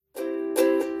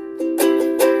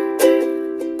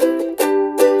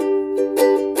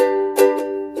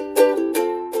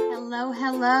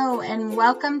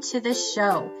welcome to the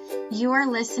show. You are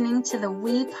listening to the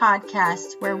We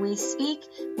Podcast, where we speak,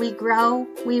 we grow,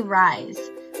 we rise.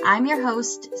 I'm your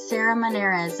host, Sarah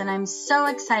Maneras, and I'm so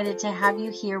excited to have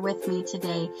you here with me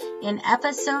today in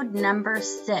episode number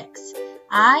 6.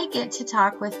 I get to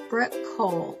talk with Brooke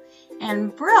Cole,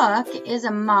 and Brooke is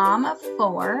a mom of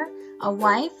 4, a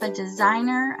wife, a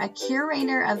designer, a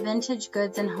curator of vintage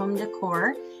goods and home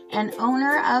decor, and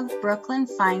owner of Brooklyn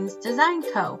Finds Design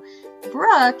Co.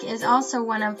 Brooke is also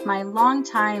one of my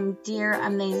longtime, dear,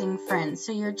 amazing friends.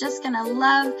 So you're just going to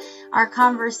love our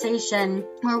conversation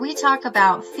where we talk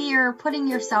about fear, putting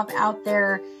yourself out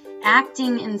there,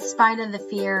 acting in spite of the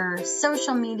fear,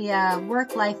 social media,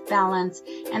 work-life balance,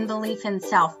 and belief in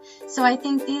self. So I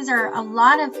think these are a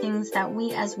lot of things that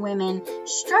we as women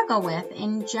struggle with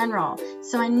in general.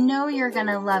 So I know you're going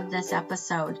to love this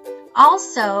episode.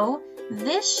 Also,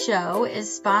 this show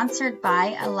is sponsored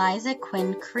by Eliza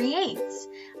Quinn Creates.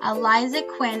 Eliza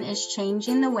Quinn is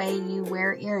changing the way you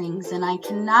wear earrings, and I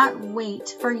cannot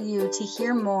wait for you to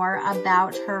hear more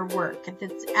about her work.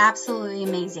 It's absolutely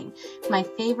amazing. My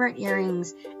favorite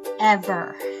earrings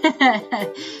ever.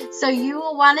 So you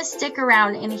will want to stick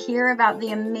around and hear about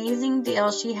the amazing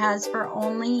deal she has for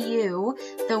only you,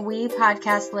 the We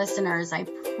Podcast listeners. I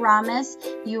promise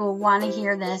you will want to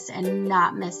hear this and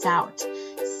not miss out.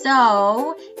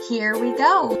 So here we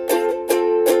go.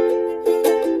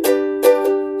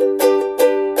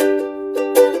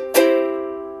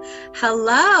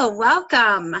 Hello,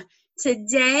 welcome.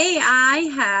 Today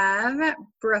I have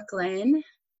Brooklyn,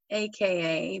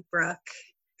 aka Brooke.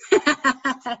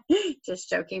 Just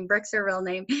joking. Brooke's her real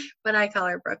name, but I call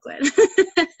her Brooklyn.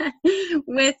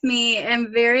 With me.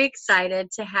 I'm very excited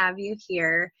to have you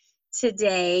here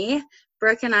today.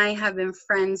 Brooke and I have been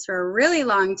friends for a really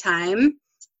long time.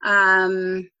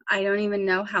 I don't even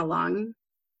know how long.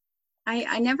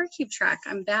 I never keep track.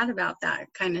 I'm bad about that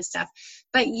kind of stuff.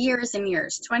 But years and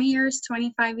years, 20 years,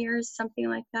 25 years, something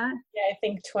like that. Yeah, I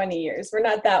think 20 years. We're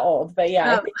not that old, but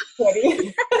yeah, I think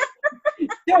 20.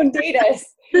 Don't date us.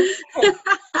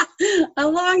 A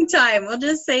long time. We'll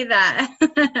just say that.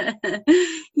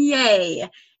 Yay.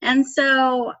 And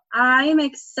so I'm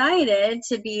excited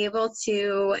to be able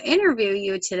to interview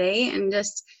you today and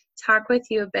just talk with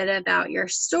you a bit about your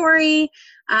story.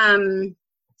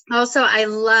 Also, I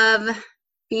love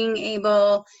being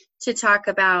able to talk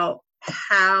about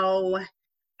how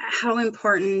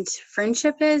important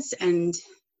friendship is, and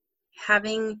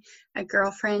having a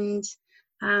girlfriend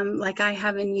like I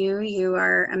have in you. You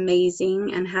are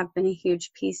amazing and have been a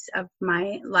huge piece of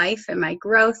my life and my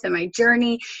growth and my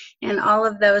journey and all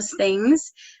of those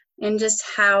things, and just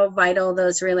how vital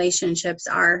those relationships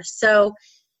are. So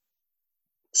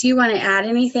do you want to add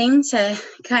anything to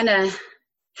kind of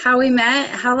how we met,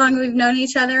 how long we've known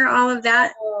each other, all of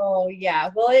that? Oh, yeah.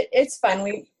 Well, it's fun.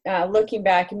 We looking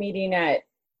back, meeting at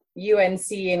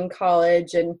UNC in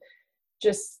college and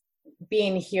just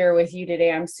being here with you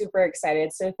today. I'm super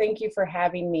excited. So thank you for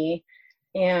having me.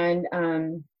 And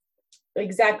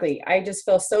exactly, I just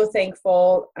feel so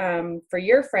thankful for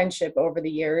your friendship over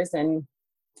the years and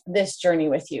this journey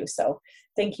with you. So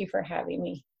thank you for having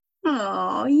me.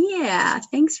 Oh, yeah.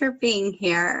 Thanks for being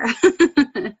here.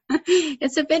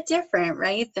 It's a bit different,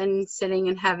 right, than sitting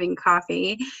and having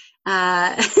coffee.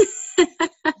 Yes,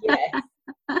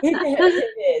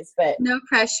 it is, but no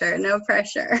pressure.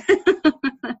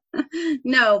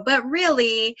 No, but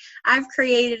really, I've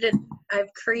created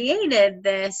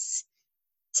this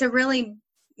to really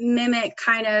mimic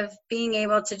kind of being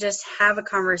able to just have a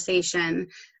conversation,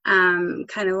 kind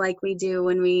of like we do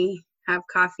when we have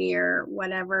coffee or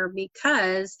whatever,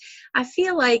 because I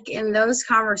feel like in those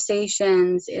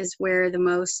conversations is where the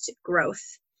most growth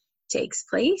takes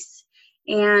place.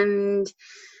 And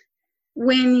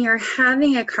when you're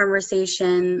having a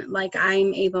conversation like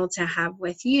I'm able to have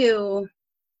with you,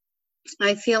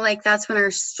 I feel like that's when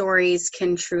our stories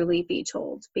can truly be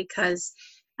told, because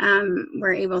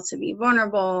we're able to be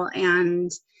vulnerable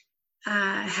and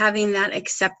having that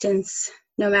acceptance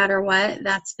no matter what.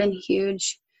 That's been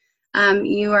huge.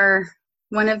 You are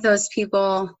one of those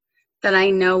people that I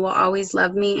know will always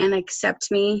love me and accept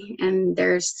me. And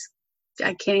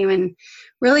I can't even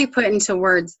really put into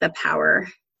words the power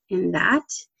in that.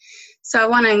 So I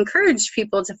want to encourage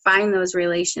people to find those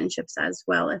relationships as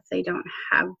well if they don't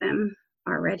have them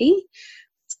already.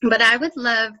 But I would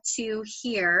love to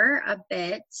hear a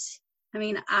bit. I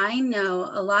mean, I know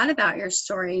a lot about your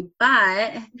story,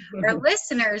 but our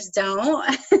listeners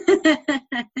don't.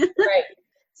 Right.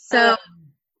 So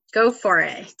go for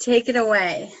it. Take it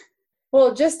away.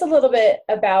 Well, just a little bit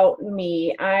about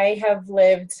me. I have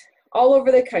lived all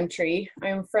over the country.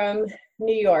 I'm from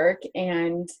New York,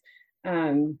 and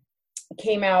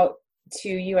came out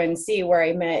to UNC where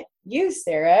I met you,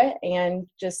 Sarah, and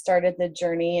just started the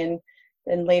journey, and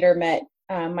then later met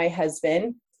my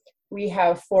husband. We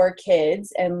have 4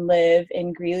 kids and live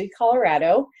in Greeley,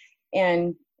 Colorado,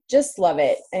 and just love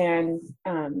it, and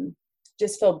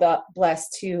just feel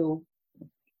blessed to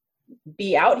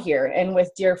be out here and with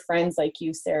dear friends like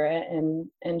you, Sarah,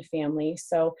 and family.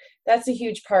 So that's a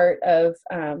huge part of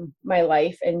my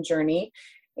life and journey.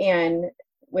 And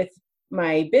with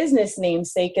my business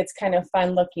namesake, it's kind of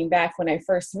fun looking back when I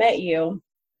first met you,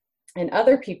 and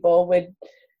other people would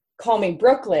call me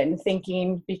Brooklyn,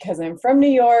 thinking because I'm from New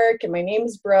York and my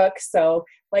name's Brooke. So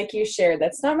like you shared,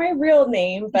 that's not my real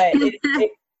name, but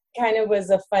it kind of was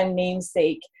a fun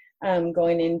namesake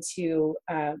going into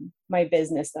my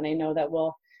business. And I know that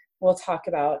we'll talk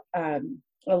about a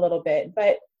little bit,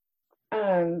 but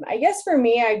I guess for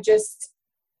me, I just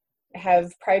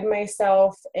have prided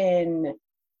myself in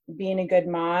being a good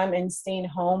mom and staying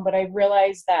home, but I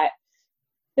realized that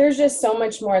there's just so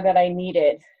much more that I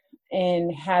needed in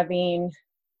having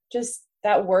just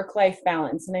that work-life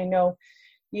balance. And I know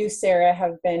you, Sarah,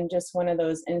 have been just one of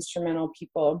those instrumental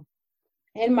people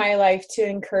in my life to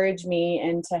encourage me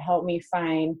and to help me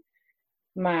find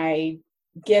my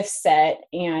gift set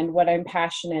and what I'm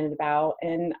passionate about.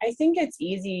 And I think it's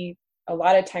easy a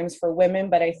lot of times for women,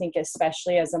 but I think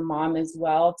especially as a mom as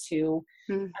well, to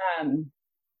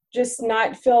just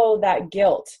not feel that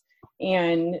guilt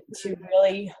and to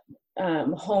really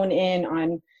hone in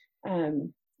on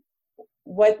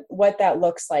what that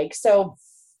looks like. So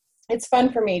it's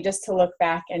fun for me just to look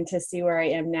back and to see where I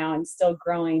am now and still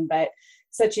growing. But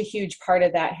such a huge part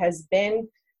of that has been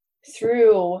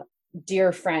through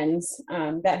dear friends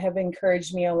that have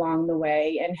encouraged me along the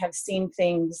way and have seen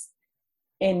things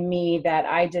in me that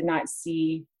I did not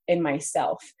see in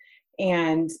myself.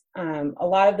 And a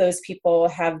lot of those people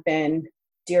have been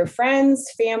dear friends,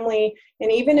 family,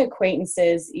 and even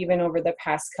acquaintances, even over the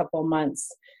past couple months.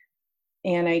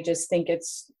 And I just think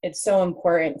it's so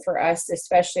important for us,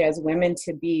 especially as women,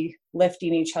 to be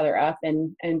lifting each other up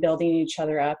and building each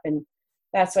other up. And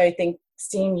that's why I think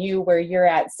seeing you where you're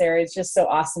at, Sarah, is just so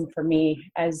awesome for me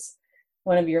as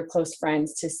one of your close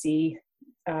friends to see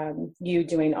you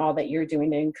doing all that you're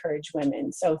doing to encourage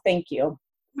women. So thank you.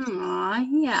 Aw,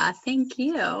 yeah, thank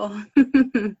you.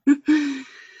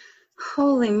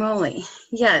 Holy moly.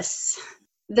 Yes.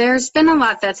 There's been a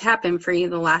lot that's happened for you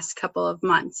the last couple of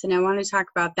months, and I want to talk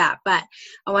about that, but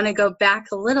I want to go back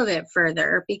a little bit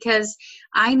further because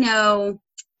I know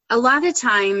a lot of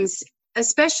times,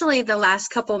 especially the last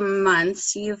couple of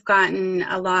months, you've gotten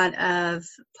a lot of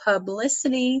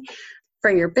publicity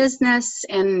for your business,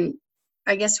 and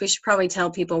I guess we should probably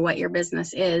tell people what your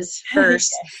business is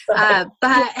first. Yes,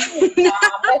 but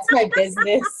that's my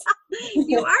business.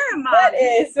 You are a mom. That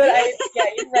is, but yeah,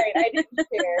 you're right. I didn't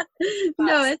share.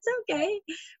 No, it's okay.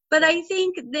 But I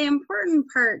think the important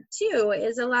part too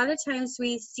is a lot of times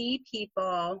we see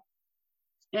people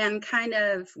and kind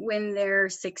of when they're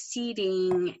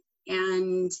succeeding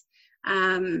and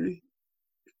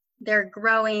they're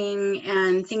growing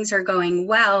and things are going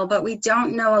well, but we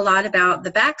don't know a lot about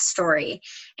the backstory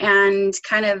and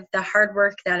kind of the hard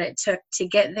work that it took to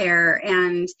get there.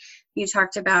 And you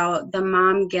talked about the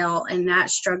mom guilt and that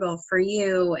struggle for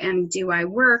you. And do I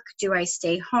work? Do I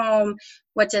stay home?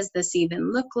 What does this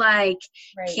even look like?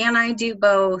 Right. Can I do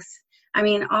both? I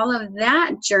mean, all of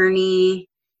that journey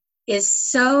is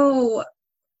so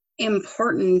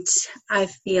important, I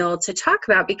feel, to talk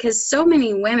about because so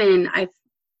many women,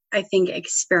 I think,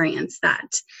 experience that.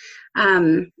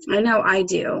 I know I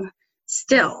do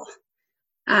still,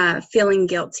 feeling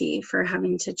guilty for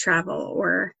having to travel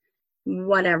or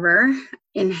whatever,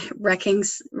 in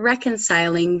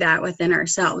reconciling that within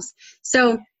ourselves.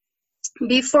 So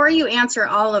before you answer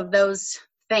all of those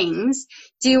things,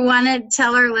 do you want to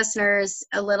tell our listeners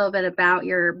a little bit about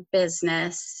your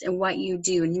business and what you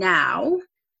do now?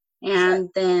 And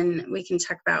then we can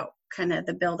talk about kind of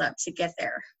the build up to get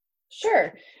there.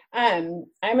 Sure. I'm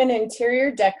an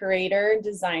interior decorator,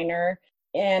 designer,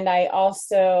 and I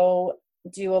also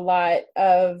do a lot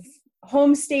of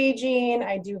home staging.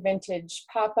 I do vintage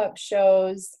pop-up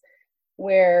shows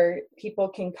where people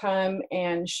can come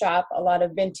and shop a lot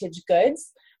of vintage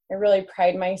goods. I really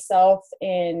pride myself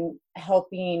in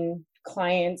helping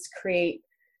clients create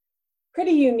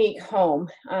pretty unique home.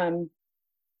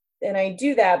 And I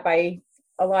do that by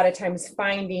a lot of times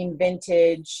finding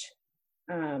vintage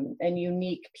and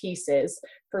unique pieces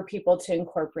for people to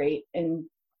incorporate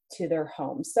into their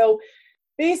home. So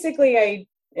basically, I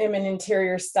am an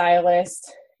interior stylist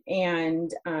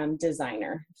and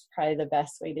designer. It's probably the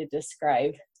best way to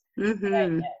describe what I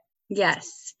do.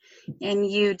 Yes. And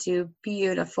you do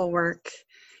beautiful work.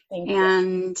 Thank you.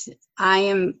 And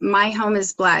my home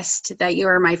is blessed that you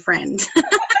are my friend.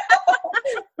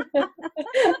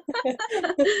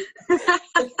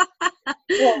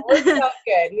 Well, works out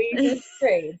good. We just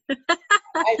trade.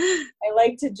 I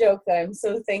like to joke that I'm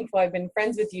so thankful I've been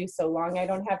friends with you so long. I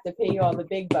don't have to pay you all the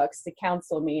big bucks to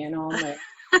counsel me and all my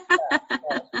stuff.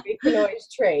 So we can always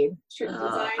trade.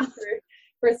 Designed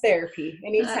for therapy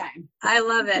anytime. I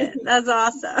love it. That's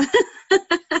awesome.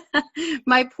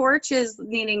 My porch is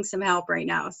needing some help right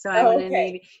now, so I'm going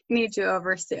to need you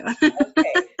over soon.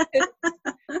 Okay.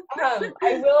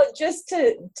 I will, just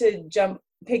to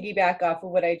piggyback off of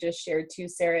what I just shared too,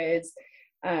 Sarah, is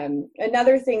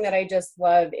another thing that I just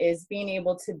love is being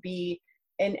able to be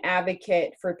an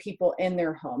advocate for people in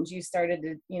their homes. You started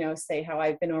to, say how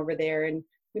I've been over there and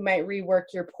we might rework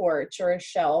your porch or a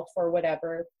shelf or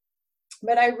whatever.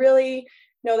 But I really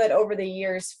know that over the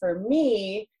years for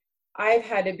me, I've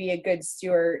had to be a good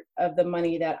steward of the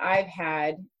money that I've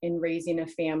had in raising a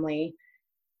family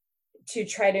to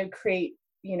try to create,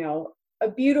 a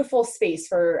beautiful space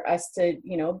for us to,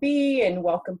 be and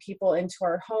welcome people into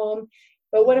our home.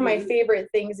 But one of my favorite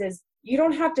things is you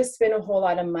don't have to spend a whole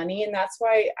lot of money. And that's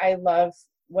why I love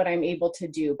what I'm able to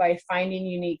do by finding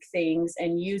unique things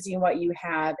and using what you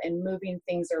have and moving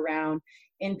things around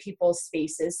in people's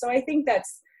spaces. So I think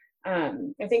that's, I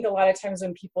think a lot of times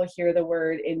when people hear the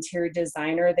word interior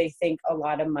designer, they think a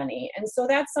lot of money. And so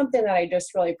that's something that I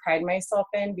just really pride myself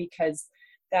in, because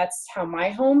that's how my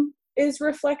home is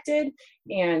reflected.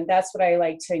 And that's what I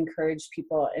like to encourage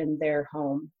people in their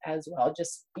home as well.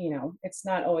 Just, it's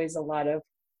not always a lot of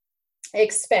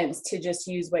expense to just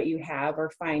use what you have or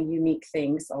find unique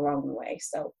things along the way.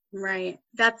 So, right.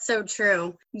 That's so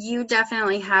true. You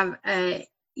definitely have a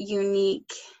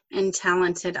unique and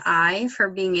talented eye for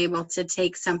being able to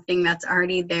take something that's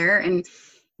already there and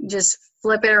just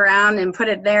flip it around and put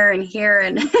it there and here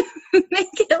and make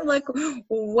it look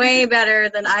way better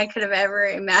than I could have ever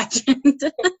imagined.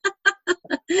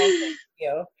 Thank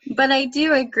you. But I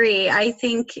do agree. I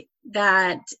think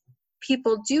that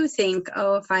people do think,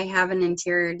 oh, if I have an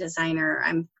interior designer,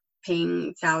 I'm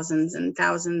paying thousands and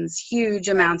thousands, huge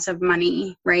amounts of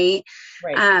money, right?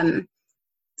 Right.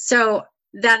 So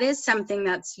that is something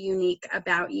that's unique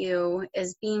about you,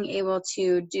 is being able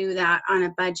to do that on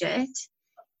a budget.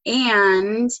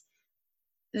 And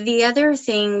the other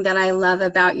thing that I love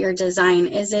about your design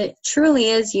is it truly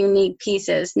is unique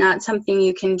pieces, not something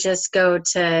you can just go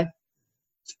to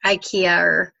IKEA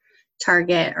or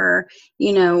Target or,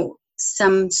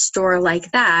 some store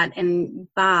like that and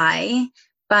buy.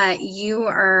 But you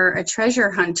are a treasure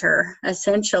hunter,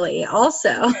 essentially,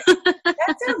 also.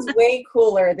 That sounds way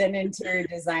cooler than interior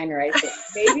designer, I think.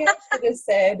 Maybe I should have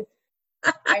said,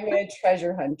 I'm a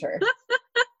treasure hunter.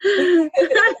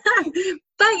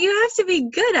 But you have to be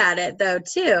good at it, though,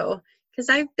 too. Because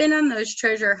I've been on those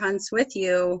treasure hunts with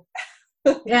you.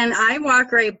 And I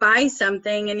walk right by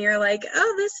something and you're like,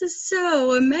 oh, this is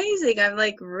so amazing. I'm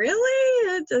like,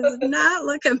 really? It does not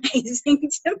look amazing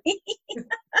to me.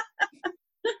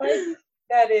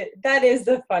 That is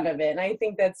the fun of it. And I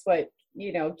think that's what,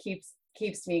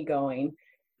 keeps me going,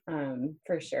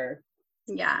 for sure.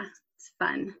 Yeah, it's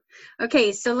fun.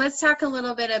 Okay, so let's talk a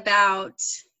little bit about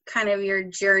kind of your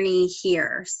journey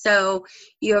here. So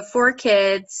you have 4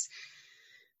 kids,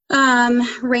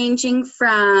 ranging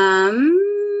from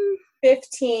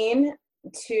 15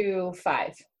 to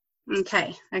 5.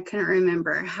 Okay, I couldn't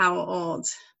remember how old.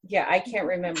 Yeah, I can't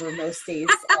remember most days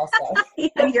also.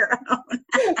 Your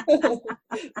own.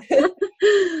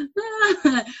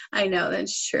 I know,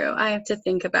 that's true. I have to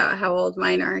think about how old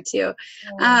mine are too.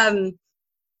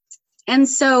 And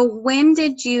so when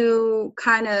did you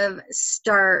kind of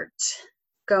start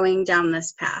going down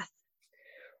this path?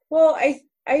 Well,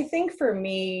 I think for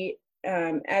me,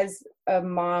 as a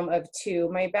mom of 2,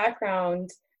 my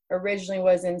background originally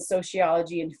was in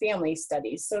sociology and family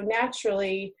studies. So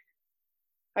naturally,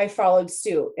 I followed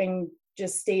suit and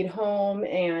just stayed home.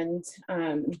 And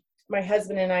my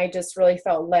husband and I just really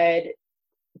felt led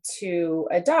to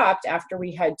adopt after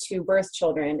we had 2 birth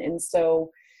children. And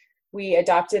so we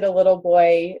adopted a little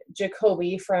boy,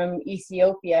 Jacoby, from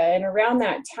Ethiopia. And around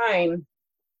that time,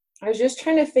 I was just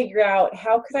trying to figure out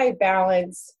how could I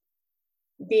balance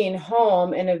being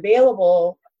home and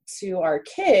available to our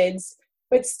kids,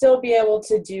 but still be able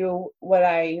to do what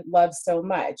I love so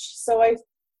much. So I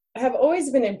have always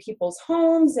been in people's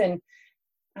homes and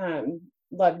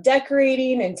love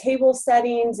decorating and table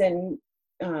settings and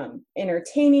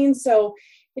entertaining. So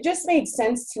it just made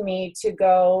sense to me to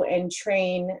go and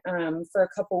train for a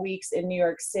couple weeks in New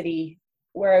York City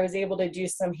where I was able to do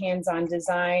some hands-on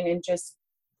design and just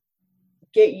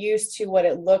get used to what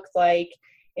it looked like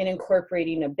in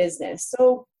incorporating a business.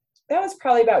 So that was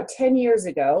probably about 10 years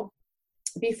ago,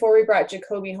 before we brought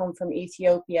Jacoby home from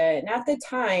Ethiopia. And at the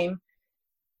time,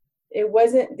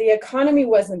 the economy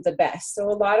wasn't the best. So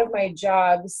a lot of my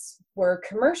jobs were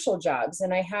commercial jobs,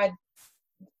 and I had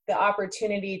the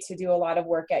opportunity to do a lot of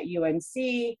work at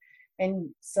UNC and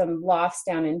some lofts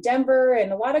down in Denver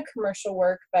and a lot of commercial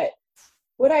work. But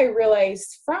what I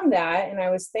realized from that, and I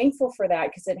was thankful for that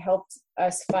because it helped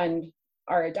us fund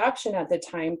our adoption at the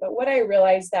time, but what I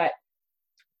realized that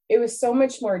it was so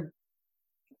much more,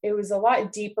 it was a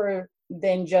lot deeper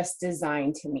than just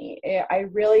design to me. I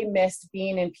really missed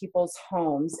being in people's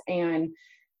homes and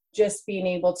just being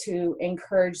able to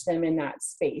encourage them in that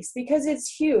space, because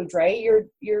it's huge, right?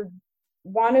 You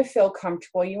want to feel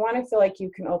comfortable. You want to feel like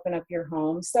you can open up your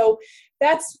home. So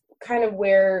that's kind of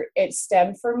where it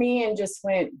stemmed for me, and just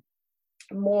went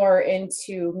more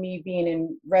into me being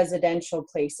in residential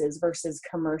places versus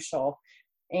commercial,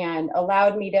 and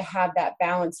allowed me to have that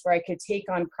balance where I could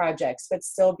take on projects but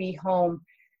still be home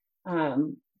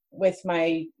with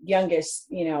my youngest,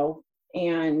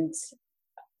 and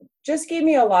just gave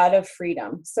me a lot of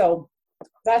freedom. So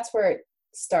that's where it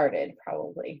started,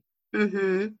 probably.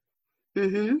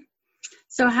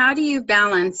 So how do you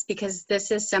balance, because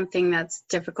this is something that's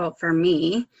difficult for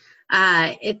me.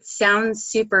 It sounds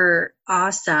super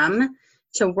awesome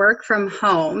to work from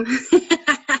home,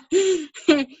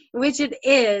 which it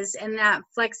is, and that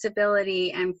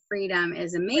flexibility and freedom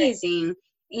is amazing.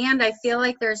 And I feel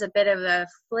like there's a bit of a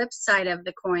flip side of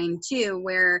the coin too,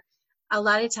 where a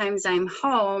lot of times I'm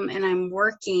home and I'm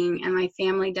working and my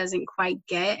family doesn't quite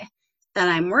get that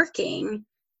I'm working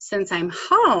since I'm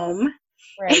home.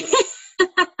 Right.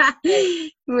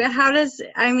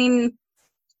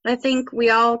 I think we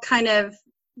all kind of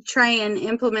try and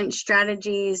implement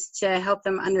strategies to help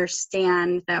them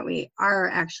understand that we are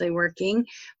actually working.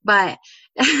 But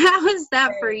how is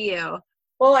that for you?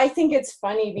 Well, I think it's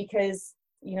funny because,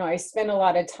 I spend a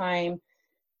lot of time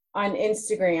on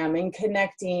Instagram and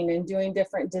connecting and doing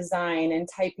different design and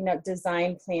typing up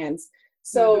design plans.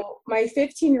 So my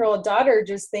 15-year-old daughter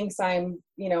just thinks I'm,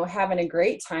 having a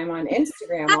great time on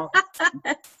Instagram all the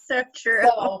time. So true.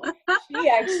 So she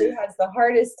actually has the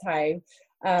hardest time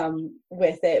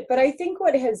with it. But I think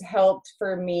what has helped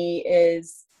for me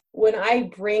is when I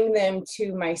bring them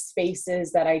to my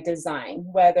spaces that I design,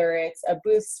 whether it's a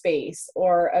booth space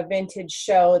or a vintage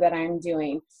show that I'm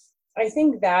doing, I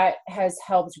think that has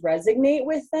helped resonate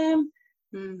with them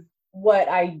what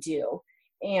I do.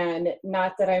 And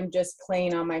not that I'm just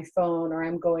playing on my phone or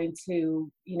I'm going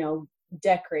to,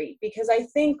 decorate. Because I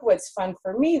think what's fun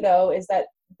for me, though, is that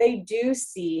they do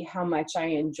see how much I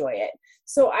enjoy it.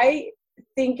 So I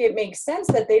think it makes sense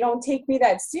that they don't take me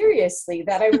that seriously,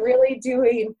 that I'm really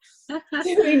doing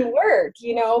work,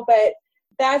 but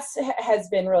has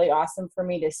been really awesome for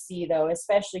me to see, though,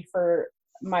 especially for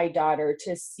my daughter,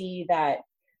 to see that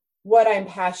what I'm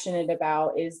passionate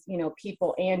about is,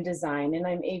 people and design, and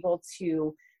I'm able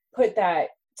to put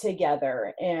that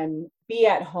together and be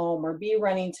at home or be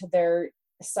running to their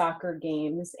soccer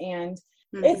games. And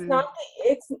it's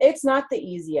not the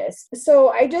easiest. So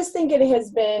I just think it has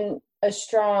been a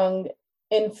strong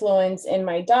influence in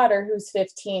my daughter, who's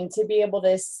 15, to be able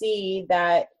to see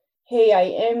that, hey, I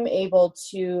am able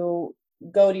to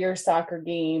go to your soccer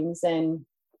games and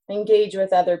engage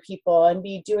with other people and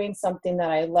be doing something that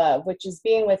I love, which is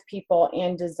being with people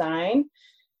and design.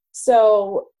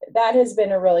 So that has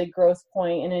been a really growth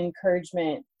point and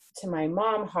encouragement to my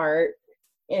mom heart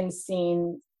in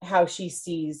seeing how she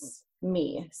sees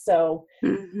me. So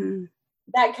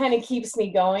that kind of keeps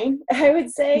me going, I would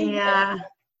say. Yeah.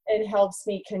 And helps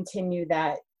me continue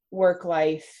that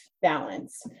work-life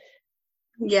balance.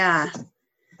 Yeah.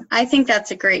 I think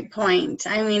that's a great point.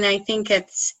 I think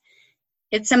it's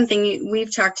something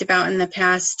we've talked about in the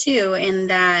past too, in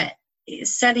that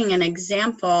setting an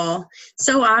example.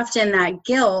 So often that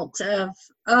guilt of,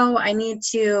 I need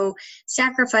to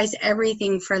sacrifice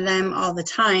everything for them all the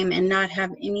time and not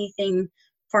have anything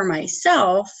for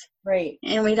myself. Right.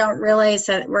 And we don't realize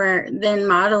that we're then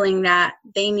modeling that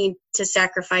they need to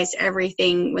sacrifice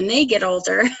everything when they get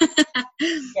older.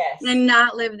 Yes. And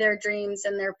not live their dreams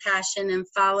and their passion and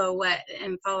follow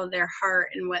their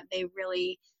heart and what they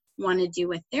really want to do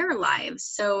with their lives.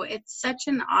 So it's such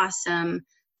an awesome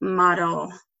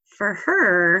model for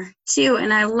her too.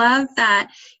 And I love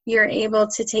that you're able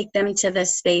to take them to the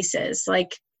spaces.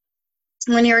 Like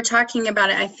when you were talking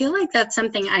about it, I feel like that's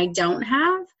something I don't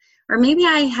have, or maybe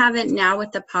I haven't now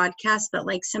with the podcast, but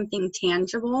like something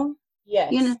tangible.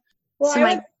 Yes. Well,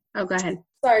 so go ahead.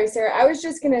 Sorry, Sarah. I was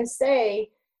just going to say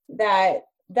that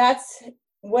that's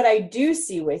what I do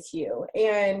see with you.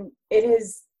 And it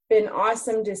has been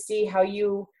awesome to see how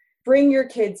you bring your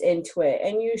kids into it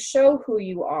and you show who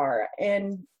you are.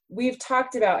 And we've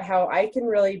talked about how I can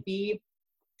really be,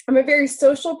 I'm a very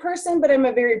social person, but I'm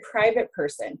a very private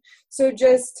person. So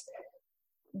just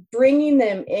bringing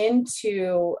them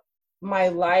into my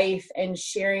life and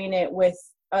sharing it with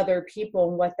other people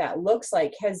and what that looks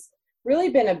like has really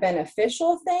been a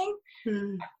beneficial thing.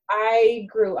 I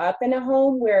grew up in a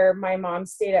home where my mom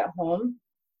stayed at home,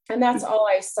 and that's all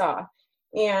I saw.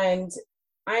 And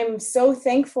I'm so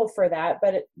thankful for that.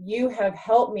 But you have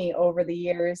helped me over the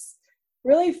years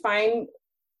really find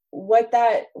what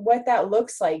that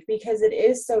looks like, because it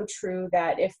is so true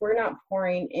that if we're not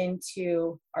pouring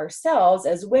into ourselves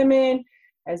as women,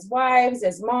 as wives,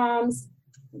 as moms,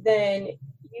 then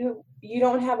you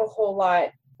don't have a whole lot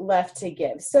left to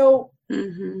give. So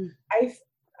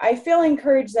I feel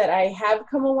encouraged that I have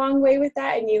come a long way with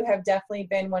that, and you have definitely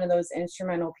been one of those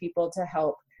instrumental people to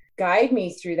help guide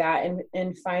me through that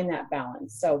and find that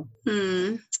balance. So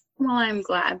well, I'm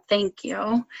glad. Thank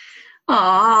you.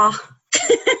 Aw.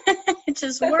 It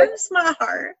just warms my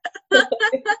heart.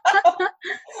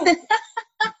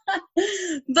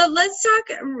 But let's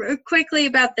talk quickly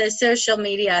about the social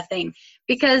media thing,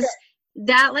 because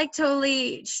that like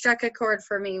totally struck a chord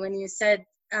for me when you said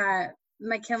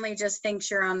McKinley just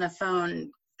thinks you're on the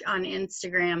phone on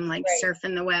Instagram, like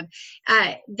surfing the web.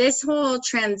 This whole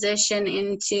transition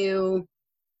into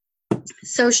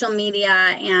social media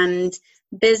and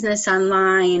business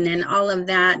online and all of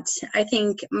that, I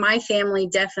think my family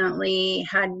definitely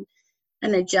had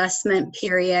an adjustment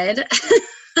period.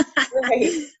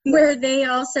 Where they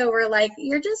also were like,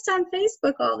 you're just on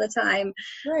Facebook all the time.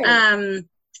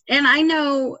 And I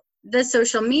know the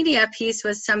social media piece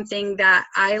was something that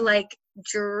I like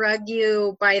drug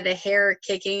you by the hair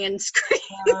kicking and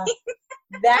screaming.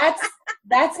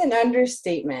 That's an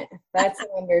understatement. That's an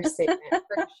understatement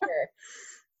for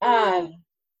sure.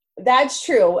 That's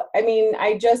true. I mean,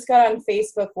 I just got on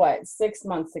Facebook, 6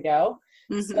 months ago.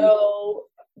 So,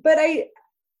 but I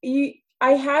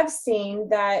have seen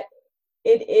that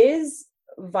it is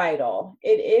vital.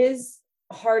 It is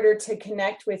harder to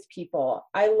connect with people.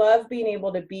 I love being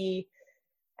able to be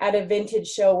at a vintage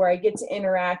show where I get to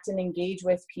interact and engage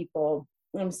with people.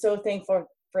 I'm so thankful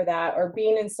for that, or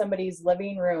being in somebody's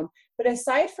living room. But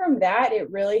aside from that, it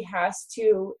really has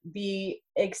to be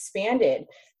expanded.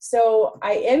 So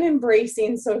I am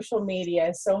embracing social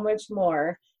media so much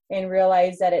more, and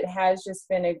realize that it has just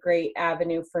been a great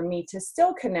avenue for me to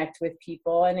still connect with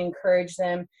people and encourage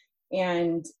them,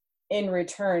 and in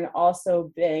return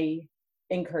also be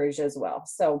encouraged as well.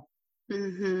 So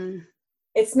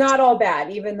it's not all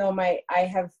bad, even though I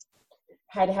have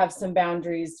had to have some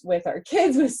boundaries with our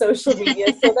kids with social media.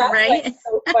 So that's like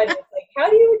so funny. It's like, how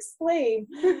do you explain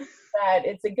that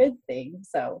it's a good thing?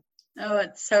 So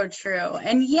it's so true.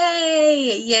 And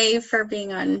yay for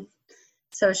being on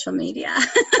social media.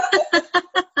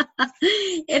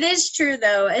 It is true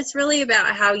though. It's really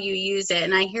about how you use it.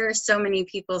 And I hear so many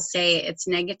people say it's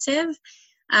negative.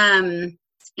 And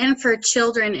for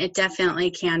children, it definitely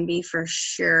can be, for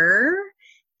sure.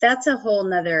 That's a whole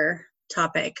nother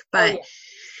topic, but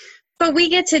we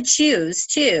get to choose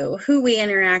too who we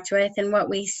interact with and what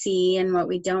we see and what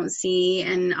we don't see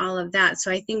and all of that. So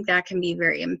I think that can be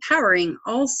very empowering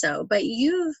also. But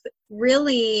you've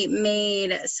really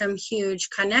made some huge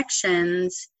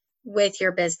connections with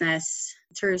your business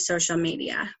through social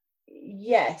media.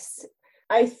 Yes.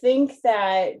 I think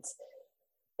that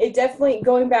it definitely,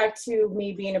 going back to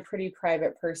me being a pretty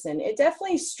private person, it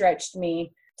definitely stretched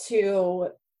me to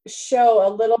show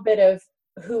a little bit of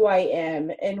who I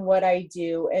am and what I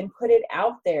do and put it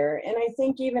out there. And I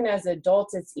think even as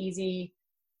adults, it's easy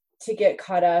to get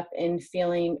caught up in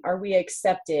feeling, are we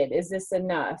accepted? Is this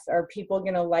enough? Are people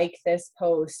going to like this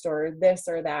post or this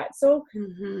or that? So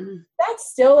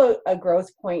that's still a growth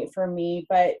point for me.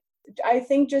 But I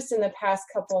think just in the past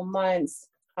couple months,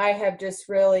 I have just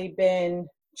really been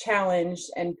challenged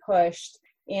and pushed.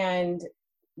 And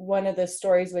one of the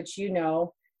stories, which you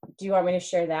know, do you want me to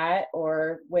share that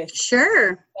or with?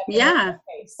 Sure. Yeah.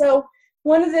 Okay. So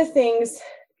one of the things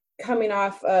coming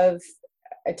off of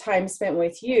a time spent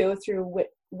with you through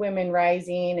Women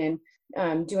Rising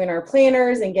and doing our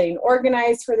planners and getting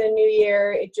organized for the new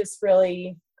year, it just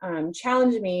really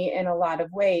challenged me in a lot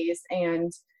of ways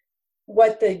and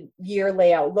what the year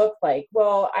layout looked like.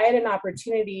 Well, I had an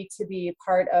opportunity to be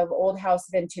part of Old House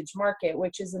Vintage Market,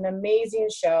 which is an amazing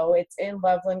show. It's in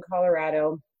Loveland,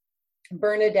 Colorado.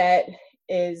 Bernadette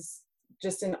is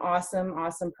just an awesome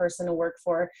person to work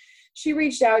for. she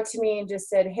reached out to me and just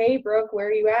said, hey, Brooke, where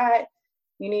are you at?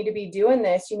 You need to be doing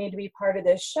this. You need to be part of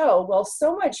this show. Well,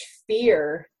 so much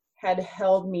fear had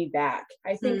held me back.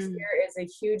 I think fear is a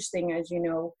huge thing, as you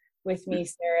know, with me,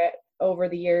 Sarah, over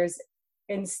the years,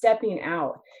 in stepping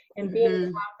out and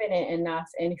being confident enough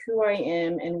in who I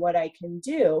am and what I can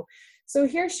do. So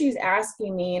here she's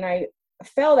asking me, and I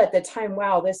felt at the time,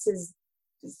 wow, this is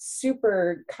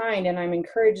super kind, and I'm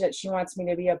encouraged that she wants me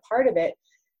to be a part of it.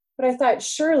 But I thought,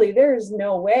 surely there's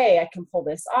no way I can pull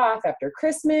this off after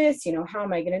Christmas. You know, how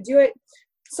am I going to do it?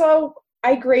 So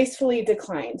I gracefully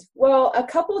declined. Well, a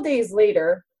couple of days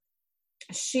later,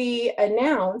 she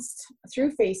announced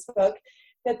through Facebook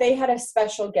that they had a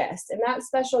special guest. And that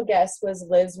special guest was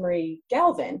Liz Marie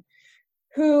Galvin,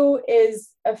 who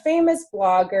is a famous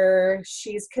blogger.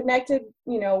 She's connected,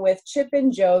 you know, with Chip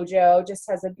and JoJo, just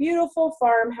has a beautiful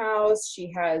farmhouse.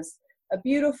 She has a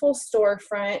beautiful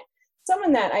storefront,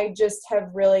 someone that I just have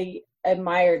really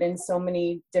admired in so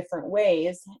many different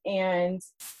ways. And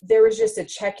there was just a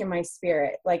check in my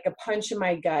spirit, like a punch in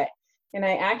my gut. And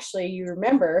I actually, you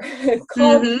remember,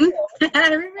 called you. I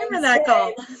remember that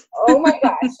call. Oh my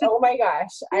gosh.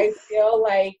 I feel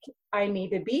like I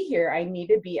need to be here. I need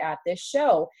to be at this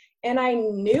show. And I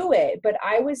knew it, but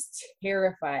I was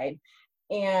terrified.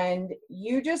 And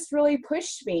you just really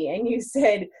pushed me. And you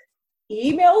said,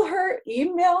 email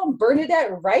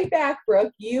Bernadette right back,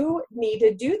 Brooke. You need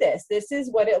to do this. This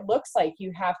is what it looks like.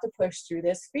 You have to push through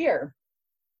this fear.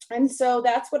 And so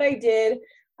that's what I did.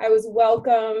 I was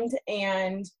welcomed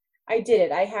and I did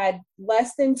it. I had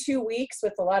less than 2 weeks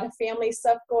with a lot of family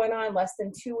stuff going on, less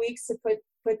than 2 weeks to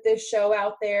put this show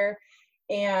out there.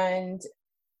 And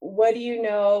what do you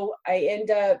know? I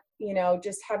end up, you know,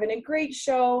 just having a great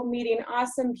show, meeting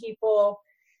awesome people,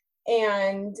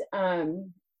 and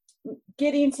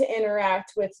getting to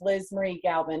interact with Liz Marie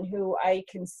Galvin, who I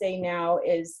can say now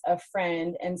is a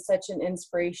friend and such an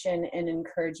inspiration and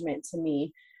encouragement to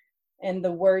me. And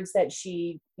the words that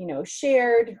she, you know,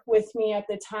 shared with me at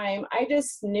the time, I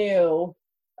just knew,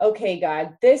 okay,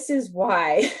 God, this is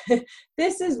why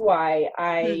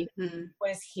I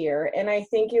was here. And I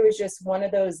think it was just one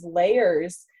of those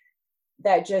layers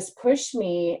that just pushed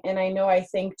me. And I know I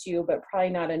thanked you, but probably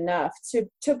not enough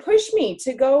to push me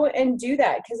to go and do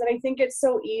that. Because I think it's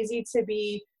so easy to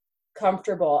be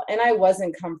comfortable. And I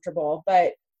wasn't comfortable,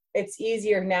 but it's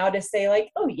easier now to say like,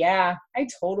 oh yeah, I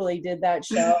totally did that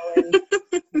show and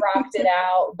rocked it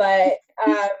out. But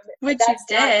which you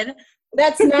did.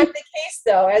 That's not the case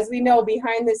though. As we know,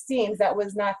 behind the scenes, that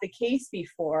was not the case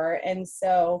before. And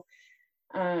so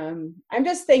I'm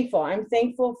just thankful. I'm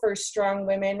thankful for strong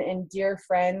women and dear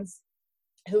friends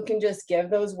who can just give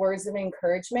those words of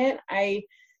encouragement. I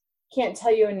can't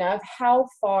tell you enough how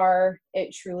far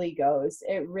it truly goes.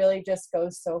 It really just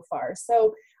goes so far.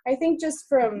 So I think just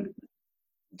from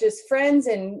just friends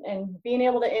and being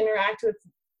able to interact with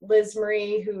Liz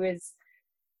Marie, who is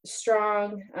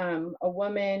strong, a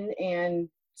woman and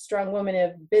strong woman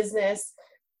of business,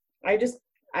 I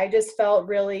just felt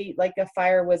really like a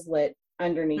fire was lit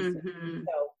underneath me.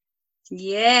 So.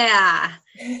 Yeah.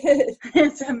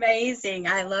 It's amazing.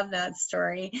 I love that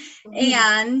story.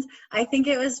 And I think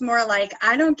it was more like,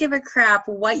 I don't give a crap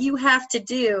what you have to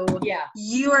do. Yeah.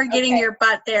 You are getting your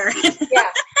butt there.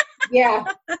 Yeah.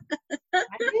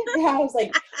 I was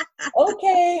like,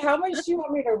 okay, how much do you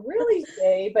want me to really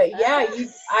say? But yeah,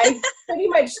 I pretty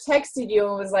much texted you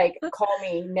and was like, call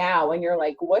me now. And you're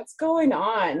like, what's going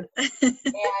on?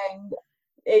 And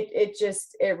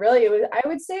it really was, I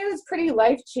would say it was pretty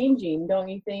life-changing, don't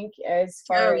you think, as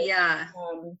far as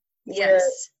where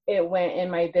it went in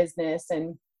my business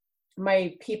and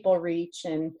my people reach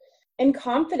and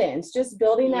confidence, just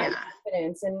building that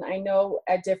confidence. And I know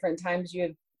at different times you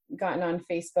have gotten on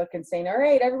Facebook and saying, all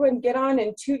right, everyone get on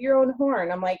and toot your own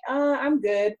horn. I'm like, I'm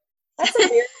good. That's a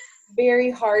very, very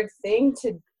hard thing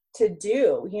to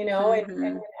do, you know, and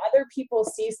when other people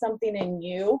see something in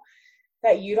you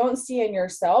that you don't see in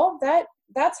yourself,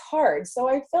 that's hard. So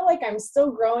I feel like I'm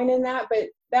still growing in that, but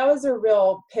that was a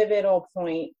real pivotal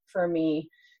point for me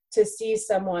to see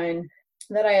someone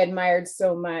that I admired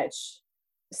so much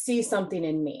see something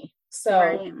in me. So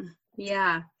right.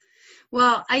 Yeah.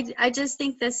 Well, I just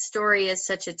think this story is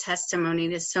such a testimony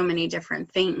to so many different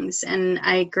things. And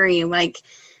I agree, like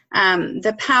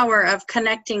the power of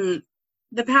connecting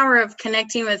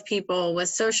with people with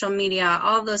social media,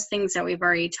 all those things that we've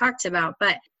already talked about,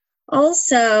 but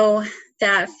also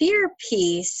that fear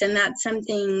piece. And that's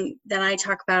something that I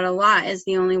talk about a lot, is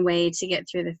the only way to get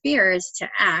through the fear is to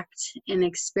act and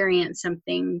experience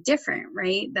something different,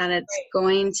 right? That it's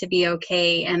going to be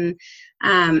okay. And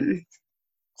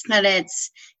that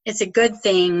it's a good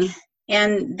thing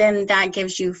And then that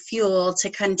gives you fuel to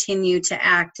continue to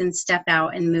act and step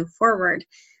out and move forward.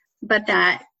 But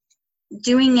that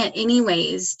doing it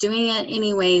anyways,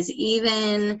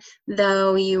 even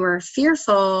though you were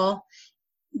fearful,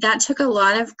 that took a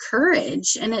lot of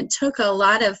courage, and it took a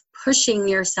lot of pushing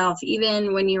yourself,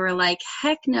 even when you were like,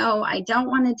 heck no, I don't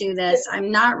want to do this.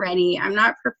 I'm not ready. I'm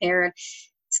not prepared.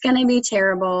 It's going to be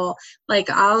terrible. Like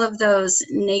all of those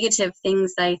negative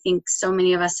things that I think so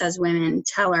many of us as women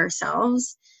tell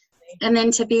ourselves. And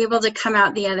then to be able to come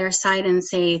out the other side and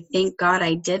say, thank God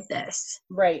I did this.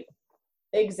 Right.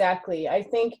 Exactly. I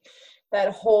think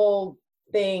that whole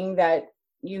thing that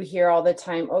you hear all the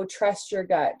time, oh, trust your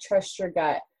gut.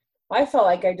 I felt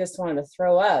like I just wanted to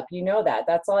throw up. You know that.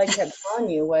 That's all I kept telling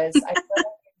you was, I felt like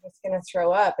I'm just going to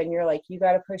throw up. And you're like, you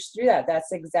got to push through that.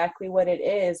 That's exactly what it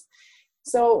is.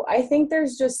 So I think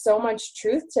there's just so much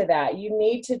truth to that. You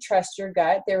need to trust your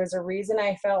gut. There was a reason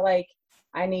I felt like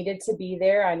I needed to be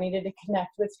there. I needed to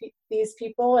connect with these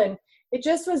people, and it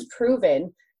just was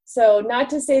proven. So not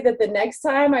to say that the next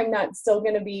time I'm not still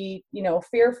going to be,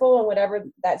 fearful and whatever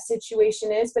that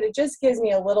situation is, but it just gives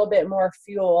me a little bit more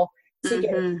fuel to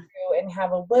get through and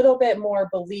have a little bit more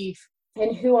belief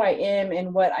in who I am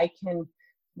and what I can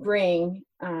bring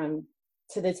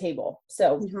to the table.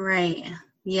 So right.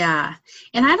 Yeah.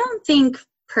 And I don't think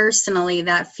personally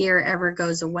that fear ever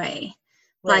goes away,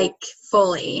 right, like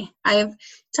fully. I've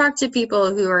talked to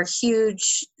people who are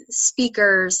huge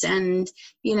speakers and,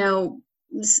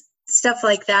 stuff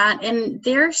like that, and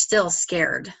they're still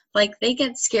scared. Like they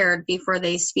get scared before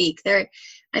they speak.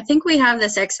 I think we have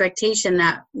this expectation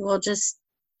that we'll just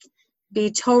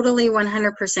be totally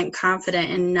 100% confident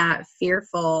and not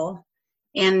fearful,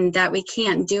 and that we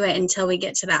can't do it until we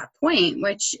get to that point,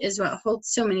 which is what holds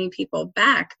so many people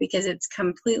back because it's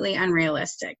completely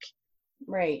unrealistic.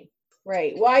 Right.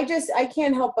 Well, I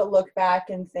can't help but look back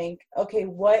and think, okay,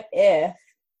 what if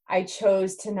I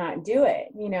chose to not do it?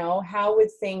 How would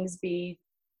things be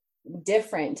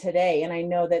different today? And I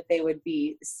know that they would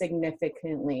be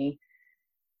significantly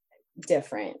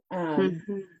different.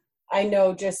 I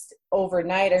know just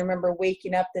overnight, I remember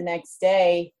waking up the next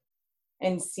day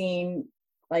and seeing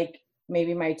like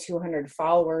maybe my 200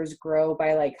 followers grow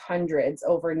by like hundreds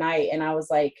overnight. And I was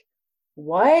like,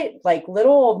 what? Like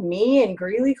little old me in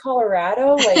Greeley,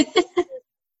 Colorado? Like,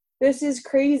 this is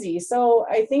crazy. So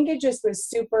I think it just was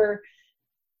super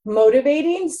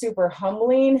motivating, super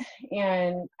humbling.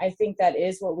 And I think that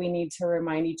is what we need to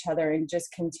remind each other and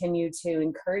just continue to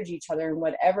encourage each other in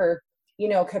whatever,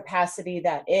 capacity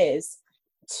that is,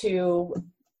 to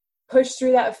push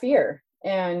through that fear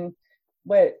and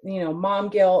what, mom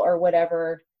guilt or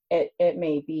whatever it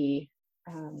may be.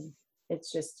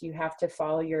 It's just, you have to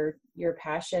follow your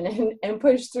passion and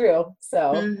push through.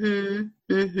 So.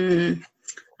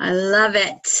 I love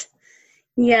it.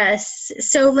 Yes.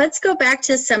 So let's go back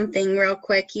to something real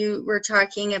quick. You were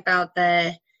talking about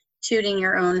the tooting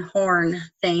your own horn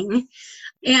thing.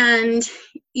 And,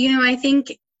 I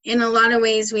think in a lot of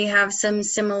ways we have some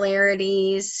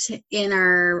similarities in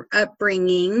our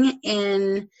upbringing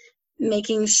in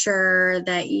making sure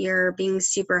that you're being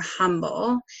super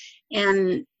humble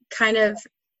and kind of,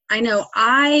 I know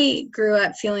I grew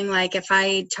up feeling like if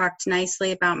I talked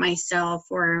nicely about myself,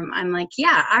 or I'm like,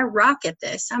 yeah, I rock at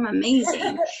this, I'm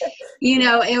amazing.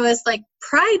 It was like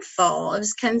prideful. It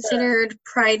was considered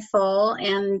prideful,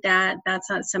 and that's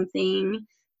not something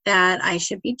that I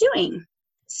should be doing.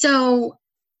 So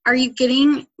are you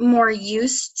getting more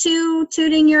used to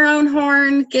tooting your own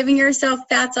horn, giving yourself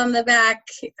pats on the back,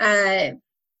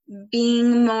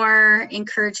 being more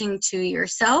encouraging to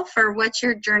yourself, or what's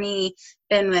your journey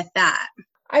been with that?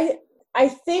 I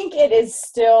think it is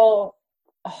still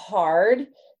hard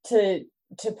to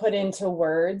put into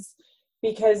words,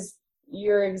 because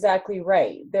you're exactly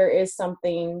right. There is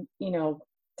something,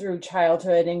 through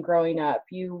childhood and growing up,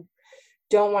 you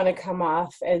don't want to come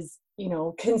off as,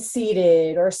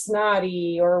 conceited or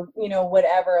snotty or,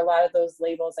 whatever. A lot of those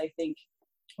labels I think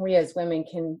we as women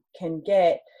can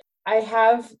get. I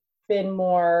have been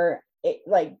more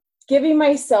like giving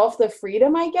myself the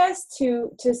freedom, I guess, to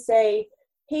say,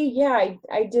 hey, yeah,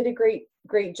 I did a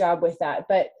great job with that.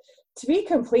 But to be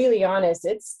completely honest,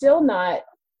 it's still not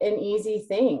an easy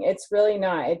thing. It's really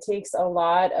not. It takes a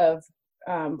lot of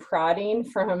prodding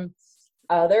from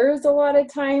others a lot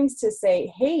of times to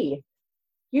say, hey,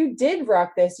 you did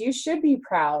rock this. You should be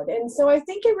proud. And so I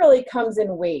think it really comes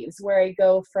in waves where I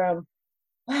go from,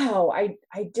 wow, I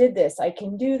did this. I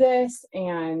can do this.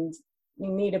 And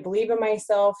you need to believe in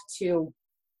myself, to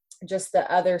just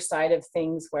the other side of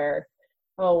things where,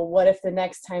 oh, what if the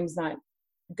next time's not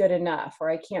good enough, or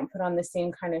I can't put on the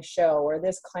same kind of show, or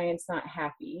this client's not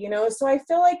happy, you know? So I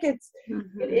feel like it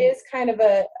is kind of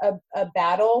a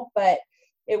battle, but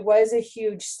it was a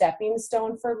huge stepping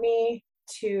stone for me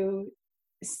to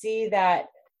see that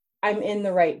I'm in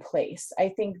the right place. I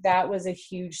think that was a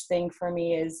huge thing for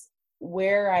me, is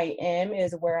where I am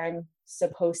is where I'm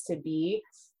supposed to be.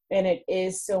 And it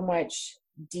is so much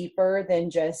deeper than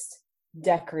just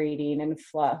decorating and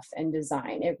fluff and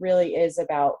design. It really is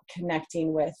about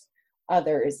connecting with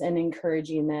others and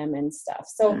encouraging them and stuff.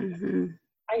 So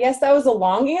I guess that was a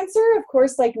long answer. Of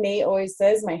course, like Nate always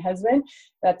says, my husband,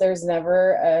 that there's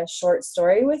never a short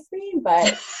story with me,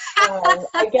 but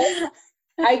I guess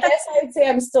I'd say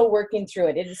I'm still working through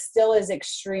it. It still is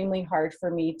extremely hard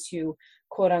for me to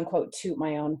quote unquote toot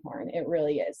my own horn. It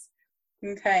really is.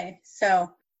 Okay. So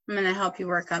I'm going to help you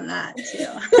work on that too.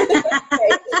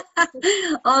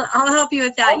 I'll help you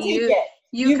with that.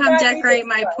 You come decorate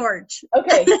my porch.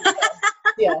 Okay.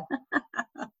 Yeah.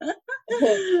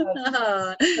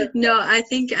 No, I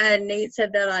think Nate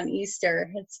said that on Easter.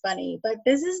 It's funny, but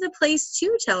this is the place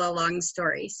to tell a long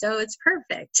story, so it's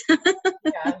perfect.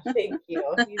 Yeah, thank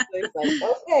you. He's always like,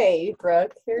 okay,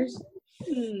 Brooke, here's.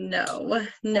 No,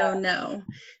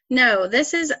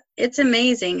 it's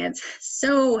amazing. It's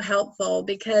so helpful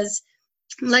because,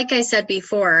 like I said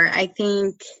before, I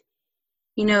think,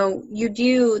 you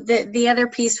do, the other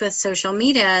piece with social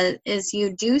media is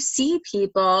you do see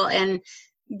people and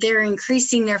they're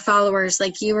increasing their followers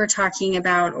like you were talking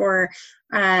about, or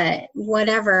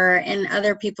whatever, and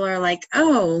other people are like,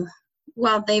 oh,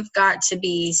 well, they've got to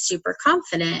be super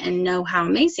confident and know how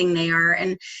amazing they are.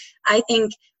 And I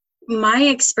think my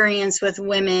experience with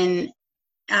women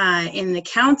in the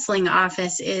counseling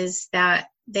office is that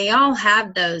we all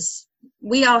have those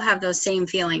same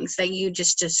feelings that you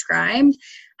just described.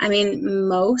 I mean,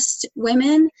 most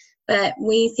women, but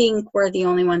we think we're the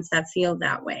only ones that feel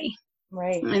that way.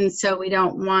 Right. And so we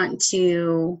don't want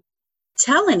to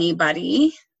tell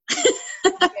anybody.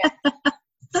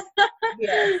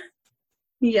 Yeah.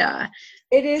 Yeah.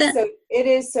 It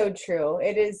is so true.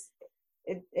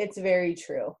 It's very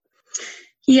true.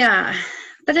 Yeah.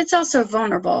 But it's also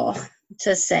vulnerable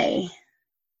to say,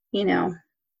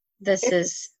 this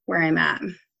is where I'm at.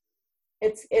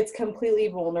 It's completely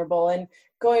vulnerable. And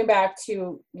going back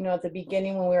to, at the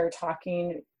beginning when we were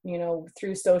talking,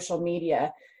 through social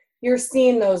media, you're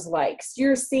seeing those likes,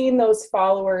 you're seeing those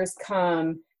followers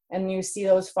come, and you see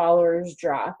those followers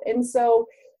drop. And so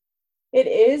it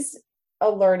is a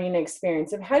learning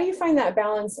experience of how do you find that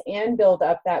balance and build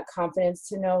up that confidence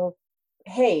to know,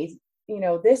 hey,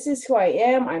 this is who I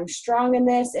am. I'm strong in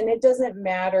this. And it doesn't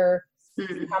matter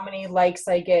how many likes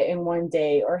I get in one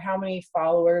day or how many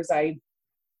followers I,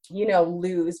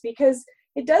 lose, because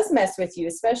it does mess with you,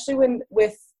 especially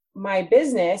with my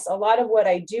business. A lot of what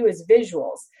I do is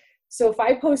visuals. So if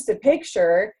I post a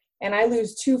picture and I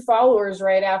lose 2 followers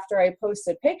right after I post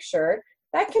a picture,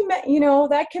 that can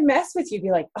mess with you.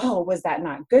 Be like, oh, was that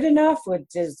not good enough?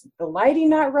 Is the lighting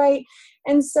not right?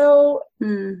 And so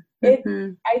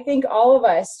I think all of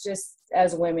us, just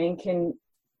as women, can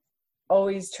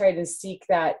always try to seek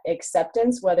that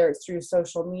acceptance, whether it's through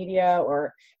social media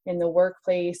or in the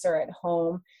workplace or at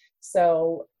home.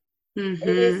 So it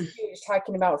is huge,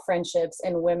 talking about friendships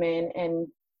and women and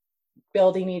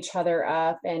building each other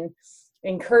up and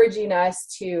encouraging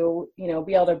us to,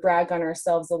 be able to brag on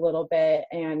ourselves a little bit.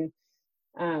 And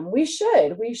we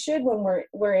should when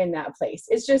we're in that place.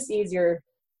 It's just easier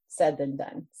said than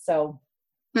done. So.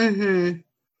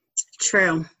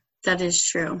 True. That is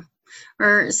true.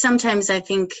 Or sometimes I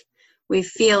think we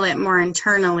feel it more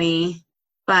internally,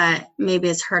 but maybe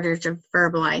it's harder to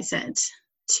verbalize it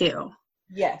too.